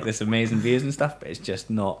blessed with like this amazing views and stuff, but it's just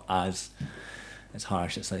not as, it's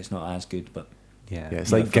harsh. It's like, it's not as good, but Yeah.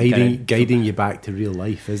 It's like guiding you back to real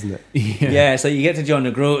life, isn't it? Yeah, it's like you get to John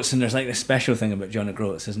O'Groats, and there's like this special thing about John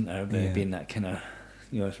O'Groats, isn't there? Being that kind of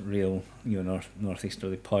real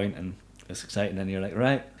northeasterly point, and it's exciting. And you're like,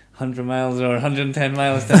 right, 100 miles or 110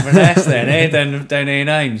 miles to Inverness, then down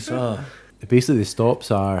A9. So basically the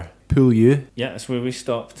stops are Pool U. Yeah, that's where we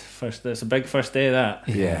stopped first. That's a big first day, that.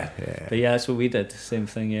 Yeah. But yeah, that's what we did. Same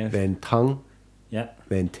thing, yeah. Then Tongue. Yeah.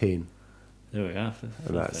 Then Tane. There we are.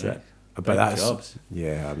 And that's it. Big But that's jobs.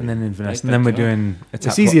 yeah. I mean, And then Inverness. Big And then we're job. doing a it's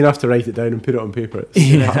tap easy enough to write it down and put it on paper. It's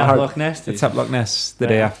Yeah, Tap hard. Loch Ness. It's at Loch Ness the Right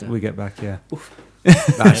day after. after we get back, yeah.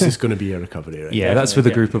 That's just going to be a recovery, right? Yeah, that's with a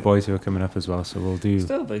Definitely, group of boys who are coming up as well, so we'll do...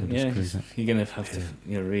 Still big, we'll just yeah. cruise it. You're going to have to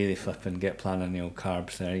really flip and get planning the old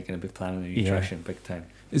carbs there. You're going to be planning the Yeah. nutrition big time.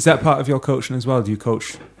 Is that part of your coaching as well? Do you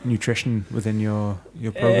coach nutrition within your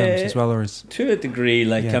programs as well, or is... To a degree,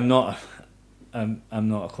 like Yeah. I'm not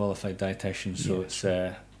a qualified dietitian, so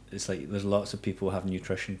it's like there's lots of people who have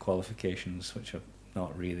nutrition qualifications, which are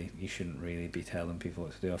not really. You shouldn't really be telling people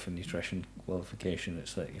what to do off a nutrition qualification.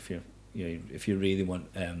 It's like if you really want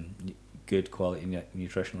good quality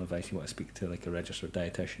nutritional advice, you want to speak to like a registered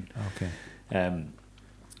dietitian. Okay.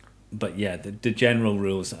 But yeah, the general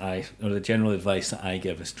rules the general advice that I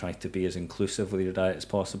give is try to be as inclusive with your diet as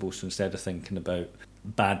possible. So instead of thinking about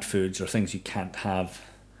bad foods or things you can't have,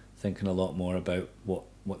 thinking a lot more about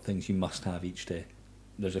what things you must have each day.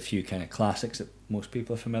 There's a few kind of classics that most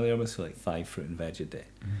people are familiar with, so like 5 fruit and veg a day.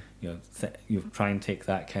 You try and take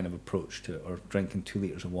that kind of approach to it, or drinking 2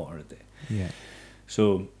 litres of water a day. Yeah.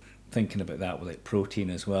 So thinking about that with like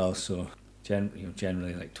protein as well. So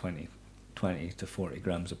generally like 20 20 to 40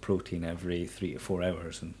 grams of protein every 3 to 4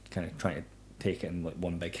 hours and kind of trying to take it in like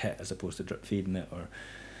one big hit as opposed to drip feeding it. Or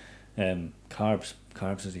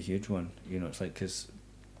carbs is a huge one. You know, it's like, because,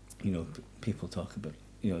 you know, people talk about,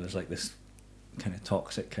 you know, there's like this kind of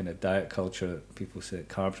toxic kind of diet culture that people say that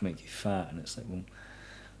carbs make you fat, and it's like, well,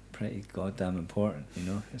 pretty goddamn important, you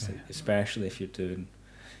know. It's like, especially if you're doing,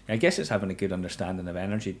 I guess it's having a good understanding of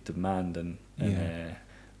energy demand and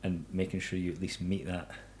making sure you at least meet that,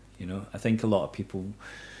 you know. I think a lot of people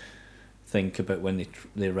think about when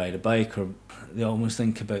they ride a bike, or they almost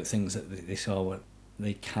think about things that they saw what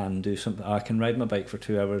they can do something. I can ride my bike for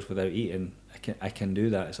 2 hours without eating. I can do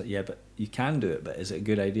that. It's like, yeah, but you can do it, but is it a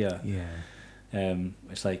good idea? Yeah.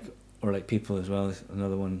 It's like, or like people as well,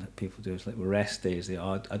 another one that people do is like, well, rest days,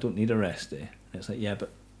 I don't need a rest day. And it's like, yeah,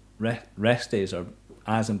 but rest days are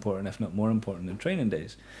as important, if not more important, than training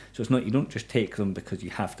days. So it's not, you don't just take them because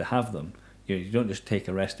you have to have them. You don't just take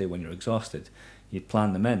a rest day when you're exhausted. You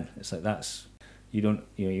plan them in. It's like, that's, you won't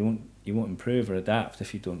improve or adapt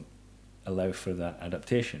if you don't allow for that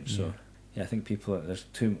adaptation. So yeah, I think people,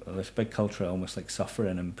 there's big culture almost like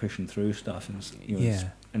suffering and pushing through stuff, and you know,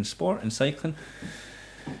 in sport and cycling.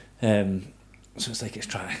 So it's like, it's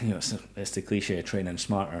trying, you know, it's the cliche of training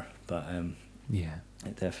smarter, but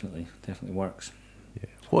it definitely works. Yeah.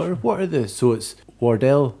 What are the, so it's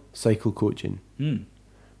Wardell Cycle Coaching. Mm.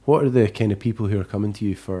 What are the kind of people who are coming to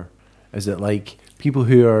you for? Is it like people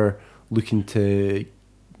who are looking to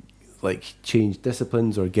like change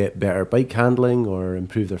disciplines or get better bike handling or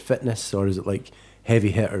improve their fitness, or is it like heavy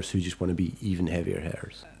hitters who just want to be even heavier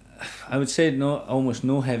hitters? I would say almost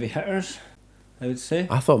no heavy hitters, I would say.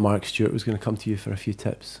 I thought Mark Stewart was going to come to you for a few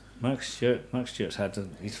tips. Mark Stewart's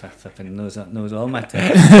he's flipping knows all my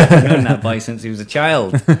tips. I've known that boy since he was a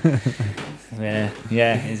child.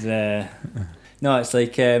 No, it's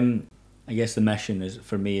like, I guess the mission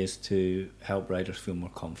for me is to help riders feel more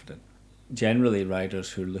confident. Generally, riders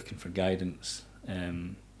who are looking for guidance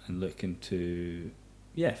and looking to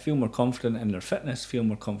feel more confident in their fitness, feel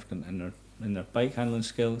more confident in their bike handling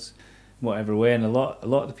skills, whatever way. And a lot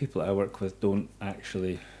of the people that I work with don't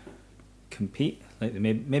actually compete. Like, they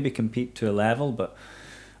maybe compete to a level,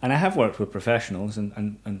 and I have worked with professionals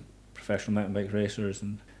and professional mountain bike racers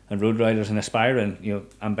and road riders and aspiring, you know,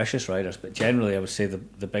 ambitious riders. But generally, I would say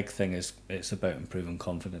the big thing is it's about improving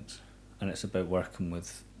confidence, and it's about working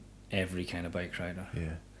with every kind of bike rider.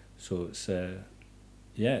 Yeah. So it's I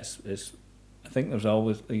think there's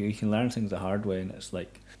always, you can learn things the hard way, and it's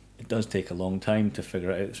like, it does take a long time to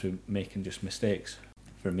figure it out through making just mistakes.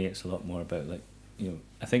 For me, it's a lot more about, like, you know,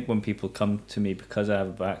 I think when people come to me because I have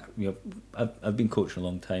a back, you know, I've been coaching a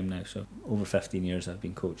long time now, so over 15 years I've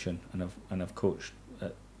been coaching, and I've coached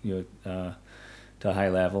at, you know, to a high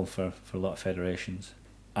level for a lot of federations,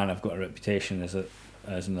 and I've got a reputation as an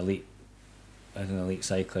elite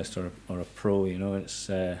cyclist or a pro, you know.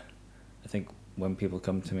 It's I think when people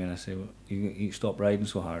come to me and I say, well, you stop riding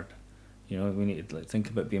so hard, you know, we need to, like,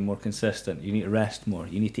 think about being more consistent. You need to rest more.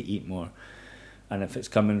 You need to eat more. And if it's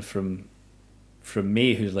coming from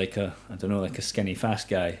me, who's like a skinny fast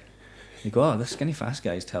guy, you go, oh, this skinny fast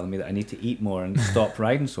guy is telling me that I need to eat more and stop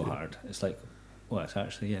riding so hard. It's like, well, it's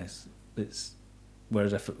actually, yes, it's.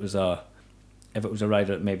 Whereas if it was a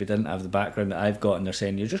rider that maybe didn't have the background that I've got, and they're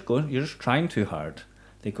saying, you're just trying too hard,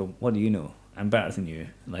 they go, what do you know? I'm better than you.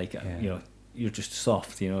 Like, you know, you're just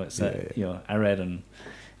soft. You know, it's you know, I read on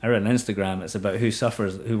Instagram, it's about who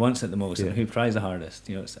suffers, who wants it the most, and who tries the hardest.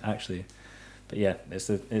 You know, it's actually, but yeah, it's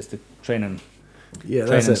the training. Yeah,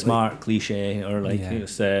 training that's smart, like, cliche, or like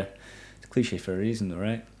it's a cliche for a reason, though,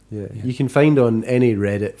 right? Yeah, you can find on any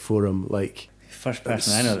Reddit forum, like, first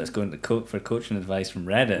person I know that's going to for coaching advice from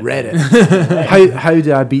Reddit. How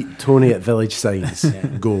do I beat Tony at Village Signs?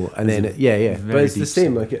 Go, and then but it's the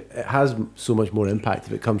same. Like, it has so much more impact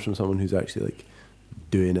if it comes from someone who's actually, like,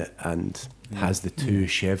 doing it and has the two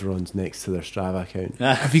chevrons next to their Strava account.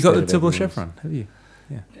 Have you got the double chevron? Have you?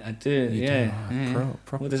 Yeah, I do.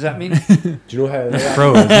 Pro. What does that mean? Do you know how I know that?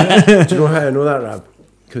 Pro, isn't it? Do you know how I know that, Rab?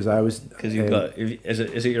 Because you've got, is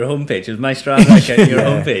it your homepage? Is my Strava account your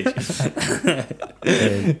homepage?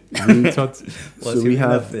 We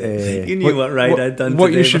have. You knew what ride I'd done what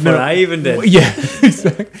today you should before know, I even did. Yeah,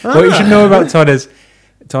 exactly. What you should know about Todd is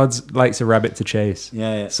Todd likes a rabbit to chase.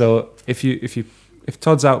 Yeah. So if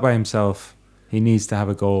Todd's out by himself, he needs to have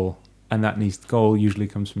a goal, and goal usually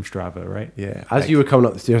comes from Strava, right? Yeah. As you were coming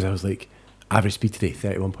up the stairs, I was like, average speed today,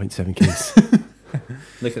 31.7 k's.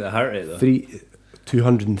 Look at the heart rate though.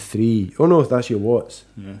 203. Oh no, that's your watts.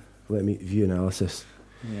 Yeah. Let me view analysis.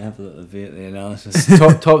 Yeah, have a little view at the analysis.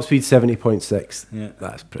 top speed 70.6. Yeah,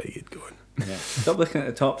 that's pretty good going. Yeah. Stop looking at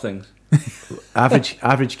the top things.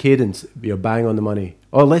 Average cadence, you're bang on the money.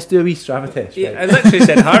 Oh, let's do a wee Strava test. Yeah, right? I literally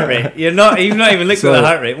said heart rate. You've not even looked at the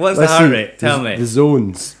heart rate. What's the let's heart see, rate? Tell me. The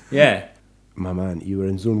zones. Yeah. My man, you were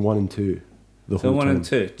in zone 1 and 2 the So whole 1 time. and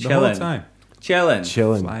 2. The whole Chilling. time. Chilling.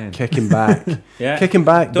 Chilling, Flying. kicking back, Yeah. kicking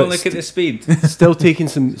back. Don't but look at the speed. still taking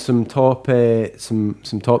some top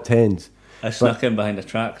top tens. I snuck in behind a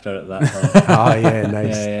tractor at that point. Ah, yeah,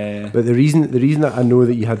 nice. Yeah. But the reason that I know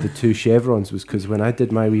that you had the 2 chevrons was because when I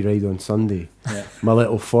did my wee ride on Sunday, Yeah. my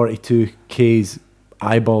little 42 Ks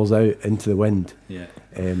eyeballs out into the wind. Yeah.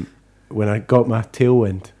 When I got my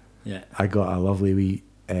tailwind, Yeah. I got a lovely wee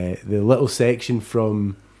the little section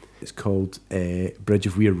from it's called Bridge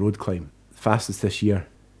of Weir road climb, fastest this year.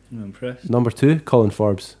 I'm impressed. Number 2, Colin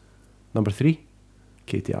Forbes. Number 3,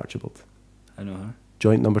 Katie Archibald. I know her.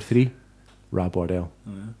 Joint number 3, Rab Wardell.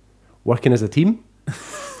 Oh, yeah. Working as a team.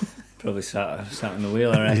 Probably sat on the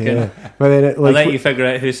wheel, I reckon. Yeah. But then it, I'll like, let you figure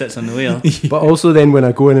out who sits on the wheel. but also then when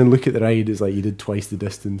I go in and look at the ride, it's like you did twice the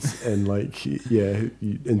distance and like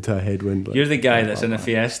into a headwind. Like, You're the guy that's in a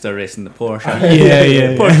Fiesta racing the Porsche.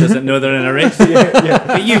 Yeah. Porsche doesn't know they're in a race.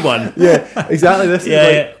 But you won. Yeah, exactly. This Yeah,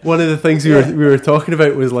 is like one of the things we were talking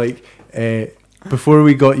about was like before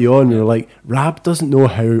we got you on, we were like, Rab doesn't know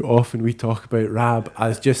how often we talk about Rab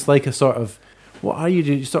as just like a sort of, what are you?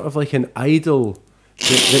 You're sort of like an idol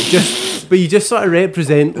that just, but you just sort of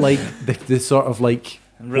represent like the sort of like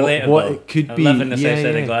Relatable. what it could I be. live in the south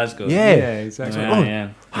side of Glasgow. Yeah, Yeah, exactly. Yeah, Oh, yeah.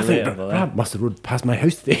 I think Relatable, Rab must have rode past my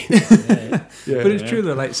house today. But it's true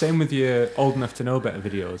though, like same with your old enough to know better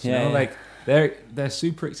videos. You Yeah, know, yeah. like they're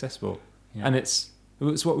super accessible, Yeah. and it's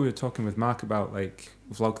what we were talking with Mark about, like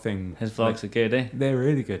vlog thing. His vlogs are good, eh? They're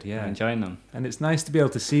really good, I'm yeah. enjoying them. And it's nice to be able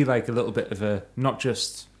to see like a little bit of a, not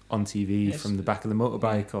just on TV Yes. from the back of the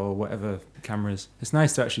motorbike or whatever cameras. It's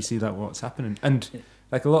nice to actually see like what's happening. And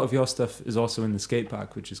like a lot of your stuff is also in the skate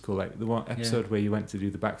park, which is cool. Like the one episode where you went to do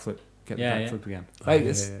the backflip, get the Yeah, yeah. backflip again. Like yeah.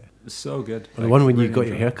 it's so good. The Like, one when you really got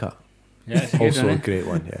your enjoy it. haircut. Yeah, it's a good Also one, a eh? great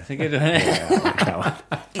one, yeah. It's a good one, eh? Yeah, I like that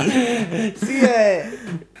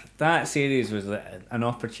one. That series was like an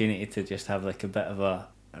opportunity to just have like a bit of a,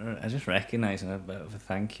 I just recognise a bit of a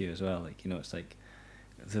thank you as well. Like, you know, it's like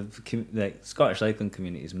the Scottish cycling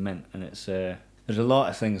community is mint, and it's there's a lot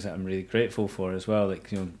of things that I'm really grateful for as well.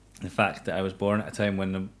 Like, you know, the fact that I was born at a time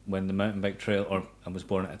when the mountain bike trail, or I was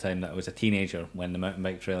born at a time that I was a teenager when the mountain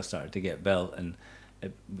bike trail started to get built and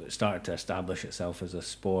it started to establish itself as a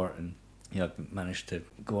sport, and you know, I've managed to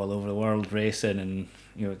go all over the world racing, and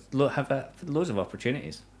you know, have loads of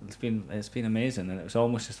opportunities. It's been amazing, and it was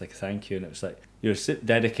almost just like a thank you. And it was like you're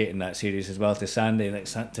dedicating that series as well to Sandy, like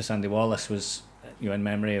to Sandy Wallace, was, you know, in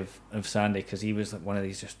memory of Sandy, because he was like one of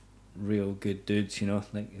these just real good dudes, you know,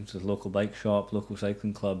 like it was a local bike shop, local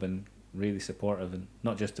cycling club, and really supportive, and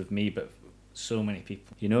not just of me but so many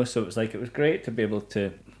people, you know. So it was great to be able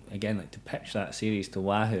to, again, like to pitch that series to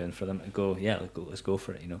Wahoo and for them to go, yeah, let's go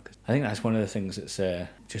for it, you know. Cause I think that's one of the things that's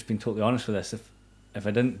just being totally honest with this. If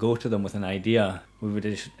I didn't go to them with an idea, it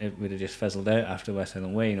would have just fizzled out after West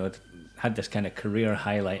Highland Way. You know, I'd had this kind of career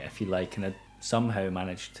highlight, if you like, and I'd somehow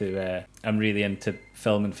managed to. I'm really into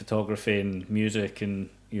film and photography and music and,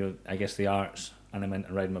 you know, I guess the arts, and I'm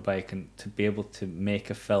into riding my bike, and to be able to make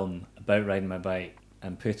a film about riding my bike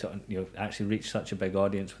and put it on, you know, actually reach such a big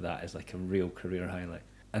audience with that is like a real career highlight.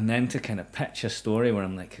 And then to kind of pitch a story where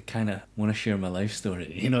I'm like, I kind of want to share my life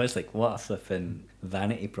story. You know, it's like, what a flipping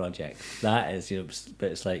vanity project that is, you know.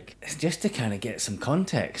 But it's like, it's just to kind of get some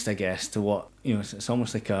context, I guess, to what, you know, it's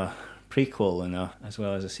almost like a prequel and as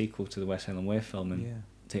well as a sequel to the West Highland Way film. And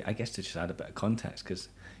I guess to just add a bit of context, because,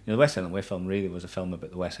 you know, the West Highland Way film really was a film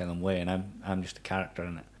about the West Highland Way, and I'm just a character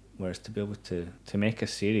in it. Whereas to be able to make a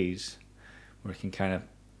series where you can kind of,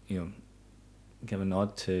 you know, give a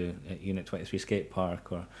nod to Unit 23 Skate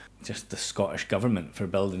Park, or just the Scottish Government for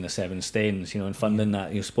building the Seven Stains, you know, and funding that,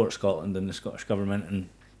 you know, Sport Scotland and the Scottish Government, and,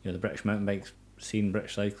 you know, the British mountain bikes scene,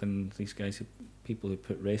 British cycling, these guys, people who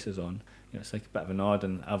put races on. You know, it's like a bit of a nod,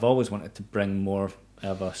 and I've always wanted to bring more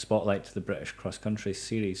of a spotlight to the British cross country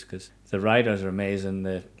series, because the riders are amazing,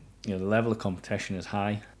 the level of competition is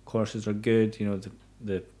high, courses are good, you know,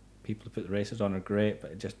 the people who put the races on are great, but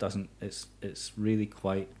it just doesn't, it's really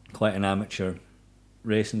quite an amateur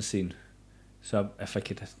racing scene. So if I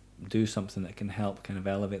could do something that can help kind of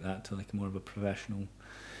elevate that to like more of a professional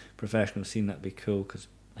scene, that'd be cool, because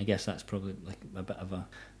I guess that's probably like a bit of a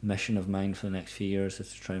mission of mine for the next few years,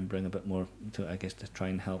 is to try and bring a bit more to, I guess, to try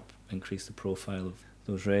and help increase the profile of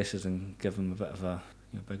those races and give them a bit of a,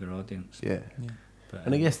 you know, bigger audience. Yeah. But,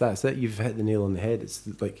 And I guess that's it. You've hit the nail on the head. It's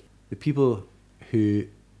like the people who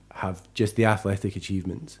have just the athletic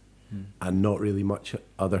achievements and not really much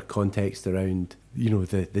other context around,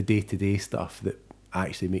 the day-to-day stuff that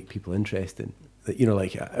actually make people interested.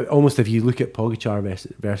 Like almost if you look at Pogačar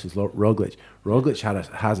versus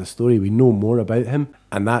Roglic has a story. We know more about him,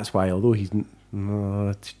 and that's why, although he's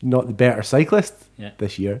not the better cyclist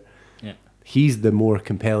this year, he's the more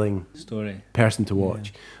compelling story person to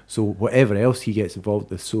watch. So whatever else he gets involved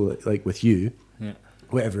with, so like with you,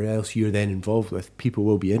 whatever else you're then involved with, people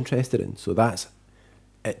will be interested in. So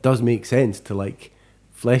it does make sense to like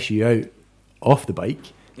flesh you out off the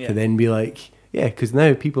bike to then be like, because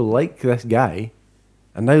now people like this guy,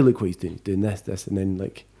 and now look what he's doing. He's doing this, and then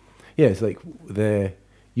like, it's like the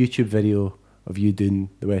YouTube video of you doing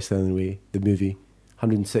the West Island Way, the movie,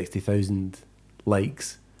 160,000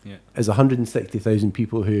 likes. Yeah. Is 160,000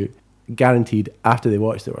 people who guaranteed after they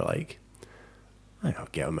watched it were like, I'll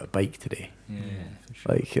get on my bike today. Yeah, for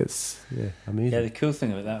sure. Like it's amazing. Yeah, the cool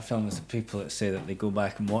thing about that film is the people that say that they go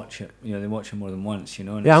back and watch it. They watch it more than once. And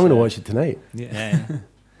I'm going to watch it tonight. Yeah.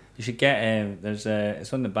 You should get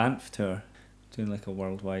it's on the Banff tour, doing like a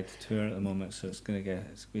worldwide tour at the moment. So it's going to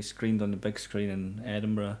be screened on the big screen in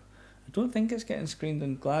Edinburgh. I don't think it's getting screened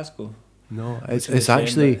in Glasgow. No, it's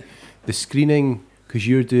actually the screening, because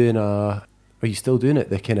you're doing are you still doing it?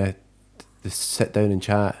 The kind of the sit down and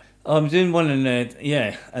chat. Oh, I'm doing one in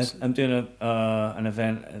I'm doing an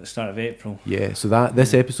event at the start of April. Yeah, so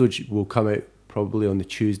this episode will come out probably on the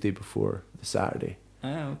Tuesday before the Saturday.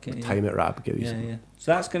 Ah, okay. The time at Rab gives you. Yeah.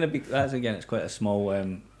 So that's going to be again. It's quite a small.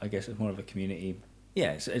 I guess it's more of a community.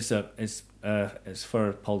 Yeah, it's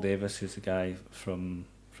for Paul Davis, who's the guy from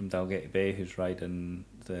Dalgety Bay who's riding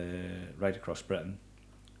the Ride Across Britain,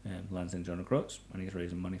 Lansing John O'Groats, and he's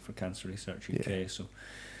raising money for Cancer Research UK. Yeah. So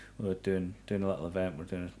we're doing a little event. We're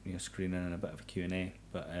doing a screening and a bit of a Q&A.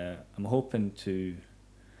 But I'm hoping to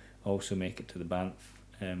also make it to the Banff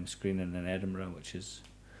screening in Edinburgh, which is,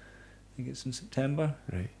 I think it's in September.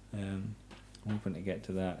 Right. I'm hoping to get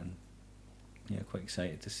to that, and quite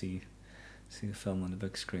excited to see the film on the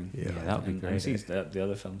big screen. Yeah, that would be great. And see the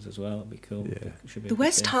other films as well. It'd be cool. Yeah. It should be The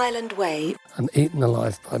West Highland Way. And eaten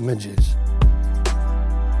alive by midges.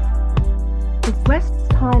 The West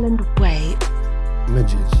Highland Way.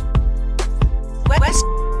 Midges.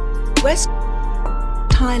 West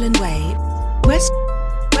Highland Way. West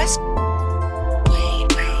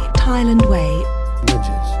Highland Way.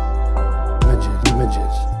 Midges.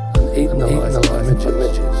 And eaten alive by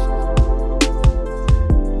midges.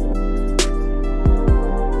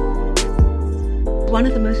 One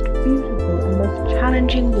of the most beautiful and most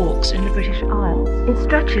challenging walks in the British Isles. It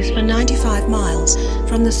stretches for 95 miles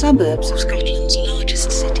from the suburbs of Scotland's largest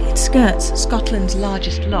city. It skirts Scotland's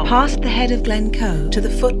largest loch, past the head of Glencoe to the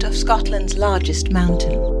foot of Scotland's largest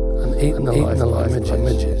mountain. And eaten alive by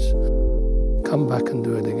midges. Come back and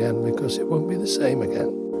do it again, because it won't be the same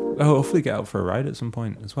again. Oh, hopefully get out for a ride at some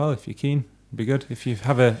point as well if you're keen. It'd be good if you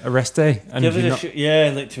have a rest day. And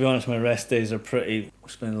Like to be honest, my rest days are I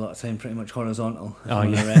spend a lot of time pretty much horizontal. If I'm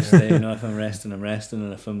on a rest day, if I'm resting, and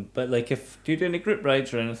do you do any group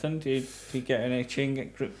rides or anything? Do you get any chain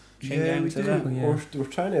gangs? We're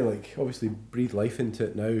trying to obviously breathe life into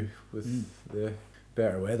it now with the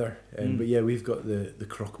better weather. But we've got the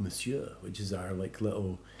Croque Monsieur, which is our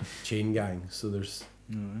little chain gang. So there's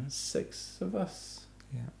 6 of us.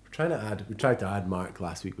 Yeah. We tried to add Mark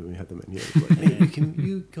last week when we had them in here. Like, hey,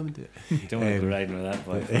 you come and do it. Don't want to go riding with that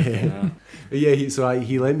boy.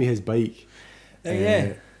 He lent me his bike.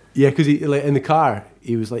 Yeah, because he in the car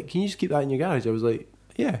he was like, "Can you just keep that in your garage?" I was like,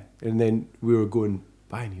 "Yeah." And then we were going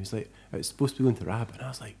by, and he was like, "It's supposed to be going to Rab," and I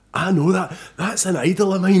was like, "I know that. That's an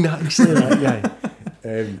idol of mine, actually." That guy. He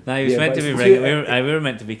was meant to be bringing. We were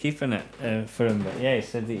meant to be keeping it for him, but he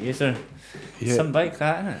said that these are some bike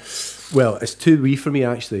that, isn't it? Well, it's too wee for me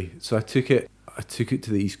actually. So I took it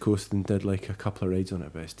to the East Coast and did a couple of rides on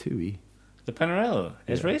it, but it's too wee. The Pinarello,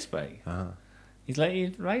 his race bike. He's let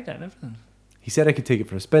you ride it and everything. He said I could take it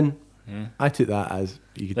for a spin. Yeah. I took that as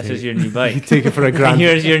this is your new bike. You could take it for a grand.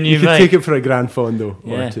 Here's your new you bike. You could take it for a Grand Fondo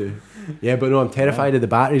or two. Yeah, but no, I'm terrified of the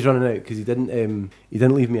batteries running out because he didn't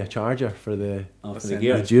leave me a charger for the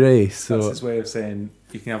gear. Dura-Ace. So that's his way of saying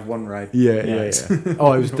you can have one ride. Yeah.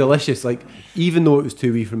 Oh, it was delicious. Even though it was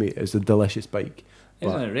too wee for me, it was a delicious bike.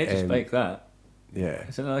 It's an outrageous bike, that. Yeah.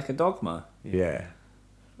 Isn't it like a Dogma? Yeah.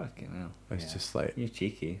 Fucking hell. It's just like... You're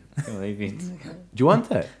cheeky. I can't believe you. Do you want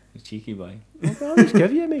it? You're cheeky boy. I'll just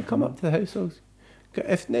give you it, mate. Come up to the house.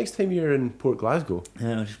 If next time you're in Port Glasgow...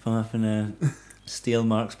 Yeah, I'll just come up in a... steal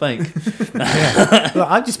Mark's bike. Look,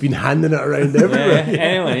 I've just been handing it around everywhere.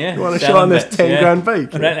 Anyway, You want to show on this 10 grand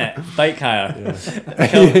bike? Rent it. Bike hire.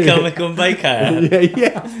 Kilmacolm bike hire.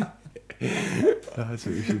 Yeah. That's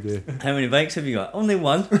what you should do. How many bikes have you got? Only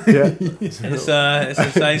one. Yeah. It's a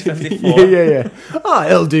size 54. yeah. Oh,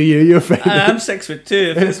 it'll do you. You're fine. I'm 6'2"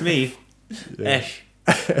 if it's me. Ish.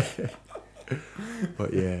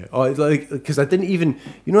 But yeah, oh, it's like, because I didn't even,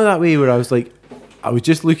 you know, that way where I was like, I was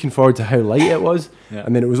just looking forward to how light it was, Yeah.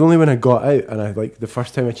 and then it was only when I got out and I like the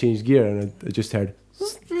first time I changed gear and I just heard,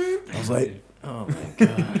 I was like, Oh my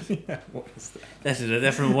god. This is a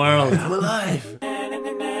different world. I'm alive.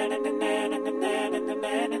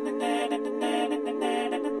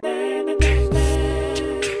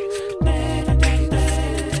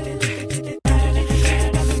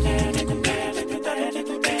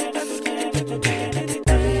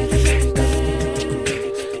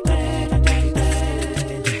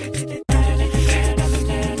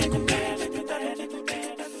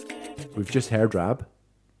 We've just heard Rab.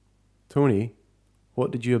 Tony,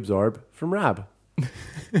 what did you absorb from Rab?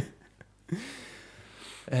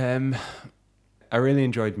 I really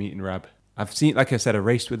enjoyed meeting Rab. I've seen, like I said, I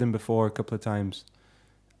raced with him before a couple of times,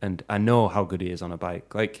 and I know how good he is on a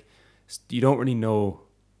bike. Like, you don't really know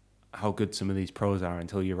how good some of these pros are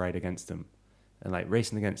until you ride against them. And like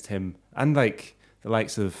racing against him, and like the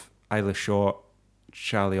likes of Isla Short,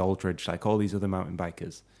 Charlie Aldridge, like all these other mountain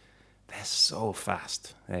bikers, they're so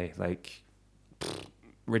fast. Hey, like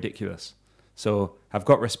ridiculous. So I've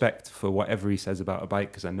got respect for whatever he says about a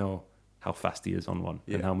bike because I know how fast he is on one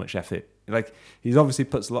and how much effort. Like, he's obviously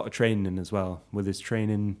puts a lot of training in as well with his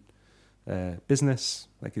training business,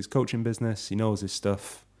 like his coaching business. He knows his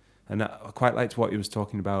stuff. And I quite liked what he was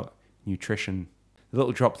talking about, nutrition. The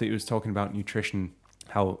little drop that he was talking about nutrition,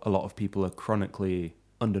 how a lot of people are chronically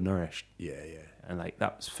undernourished. Yeah. And like,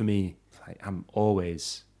 that's for me, like, I'm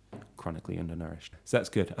always chronically undernourished. So that's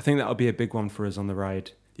good. I think that'll be a big one for us on the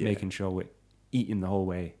ride, making sure we're eating the whole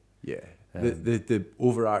way. Yeah. The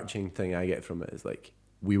overarching thing I get from it is like,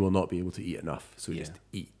 we will not be able to eat enough, so just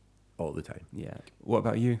eat all the time. Yeah. What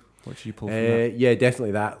about you? What should you pull from that? Yeah,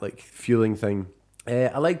 definitely that, like, fueling thing.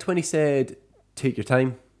 I liked when he said, take your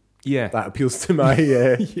time. Yeah. That appeals to my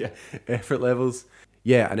effort levels.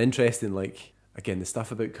 Yeah, and interesting, like, again, the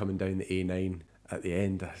stuff about coming down the A9 at the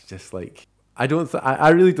end, I was just like, I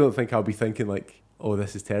really don't think I'll be thinking like, oh,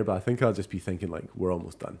 this is terrible. I think I'll just be thinking like, we're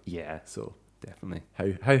almost done. Yeah. So definitely.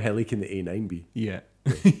 How hilly can the A9 be? Yeah.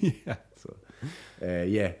 Yeah. So,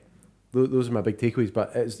 those are my big takeaways.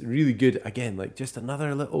 But it's really good. Again, like just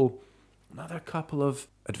another couple of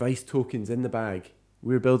advice tokens in the bag.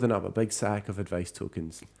 We're building up a big sack of advice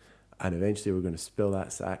tokens, and eventually we're going to spill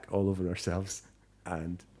that sack all over ourselves,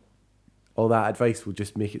 and all that advice will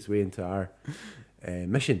just make its way into our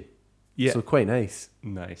mission. Yeah. So quite nice.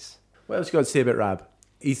 Nice. What else you got to say about Rab?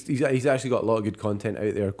 He's actually got a lot of good content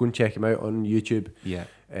out there. Go and check him out on YouTube. Yeah.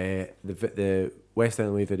 The West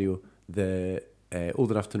End Way video, the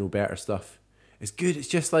Old Enough to Know Better stuff. It's good. It's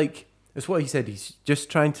just like, it's what he said. He's just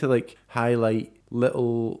trying to like highlight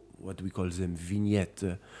little, what do we call them, vignettes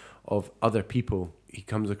of other people he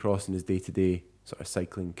comes across in his day-to-day sort of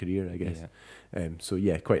cycling career, I guess. Yeah. So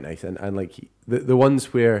yeah, quite nice. And like the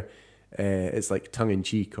ones where it's like tongue in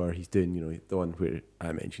cheek, or he's doing, you know, the one where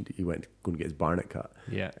I mentioned he went going to get his Barnett cut.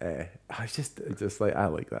 Yeah. I just like, I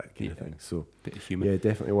like that kind of thing. So bit of humour. yeah,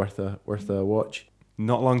 definitely worth a watch.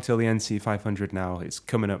 Not long till the NC 500 now. It's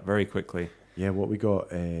coming up very quickly. Yeah, what we got?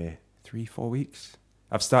 3-4 weeks.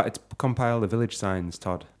 I've started to compile the village signs,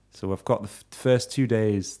 Todd. So I've got the first 2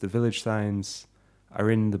 days. The village signs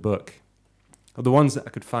are in the book. Or the ones that I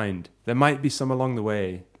could find. There might be some along the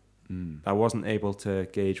way. I wasn't able to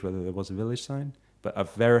gauge whether there was a village sign, but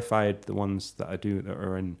I've verified the ones that I do that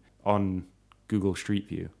are on Google Street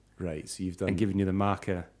View. Right, so you've done... And given you the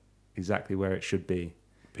marker exactly where it should be.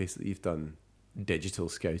 Basically, you've done digital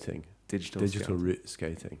scouting. Digital scouting. route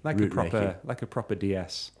scouting. Like route a proper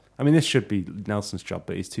DS. I mean, this should be Nelson's job,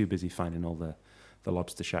 but he's too busy finding all the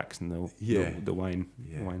lobster shacks and the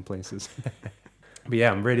wine places. But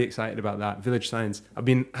yeah, I'm really excited about that. Village signs. I've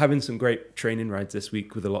been having some great training rides this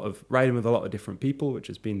week riding with a lot of different people, which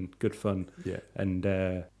has been good fun. Yeah.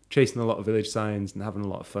 And chasing a lot of village signs and having a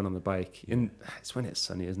lot of fun on the bike. And it's when it's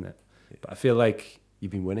sunny, isn't it? Yeah. But I feel like...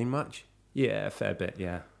 You've been winning much? Yeah, a fair bit,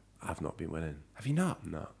 yeah. I've not been winning. Have you not?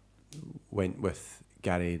 No. Went with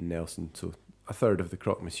Gary and Nelson, so a third of the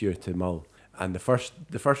Croque Monsieur to Mull. And the first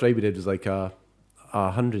ride we did was like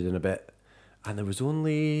 100 and a bit. And there was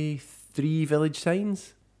only 3 village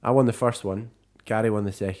signs. I won the first one. Gary won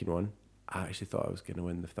the second one. I actually thought I was going to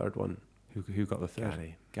win the third one. Who got the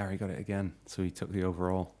third? Gary got it again. So he took the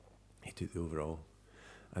overall. He took the overall.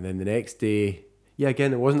 And then the next day, yeah,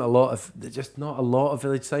 again, there wasn't not a lot of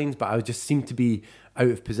village signs, but I just seemed to be out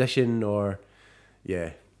of position or,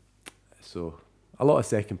 yeah. So a lot of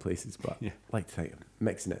second places, but Yeah. I like to think I'm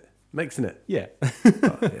mixing it. Yeah.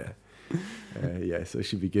 But, yeah, so it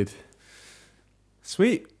should be good.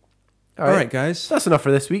 Sweet. All All right, guys. That's enough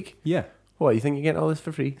for this week. Yeah. What, you think you're getting all this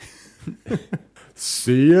for free?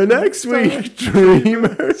 See you next week,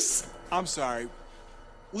 dreamers. I'm sorry.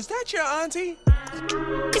 Was that your auntie?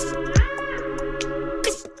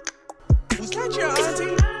 Was that your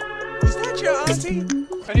auntie? Was that your auntie?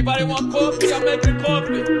 Anybody want coffee? I'm making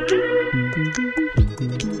coffee.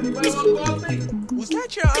 Anybody want coffee? Was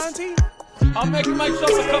that your auntie? I'm making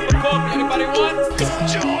myself a cup of coffee. Anybody want?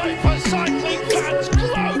 Joy for cycling fans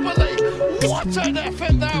globally. What an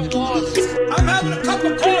effort that was. I'm having a cup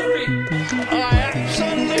of coffee. I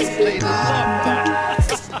absolutely love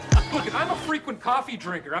that. Look, I'm a frequent coffee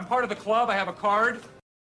drinker. I'm part of the club. I have a card.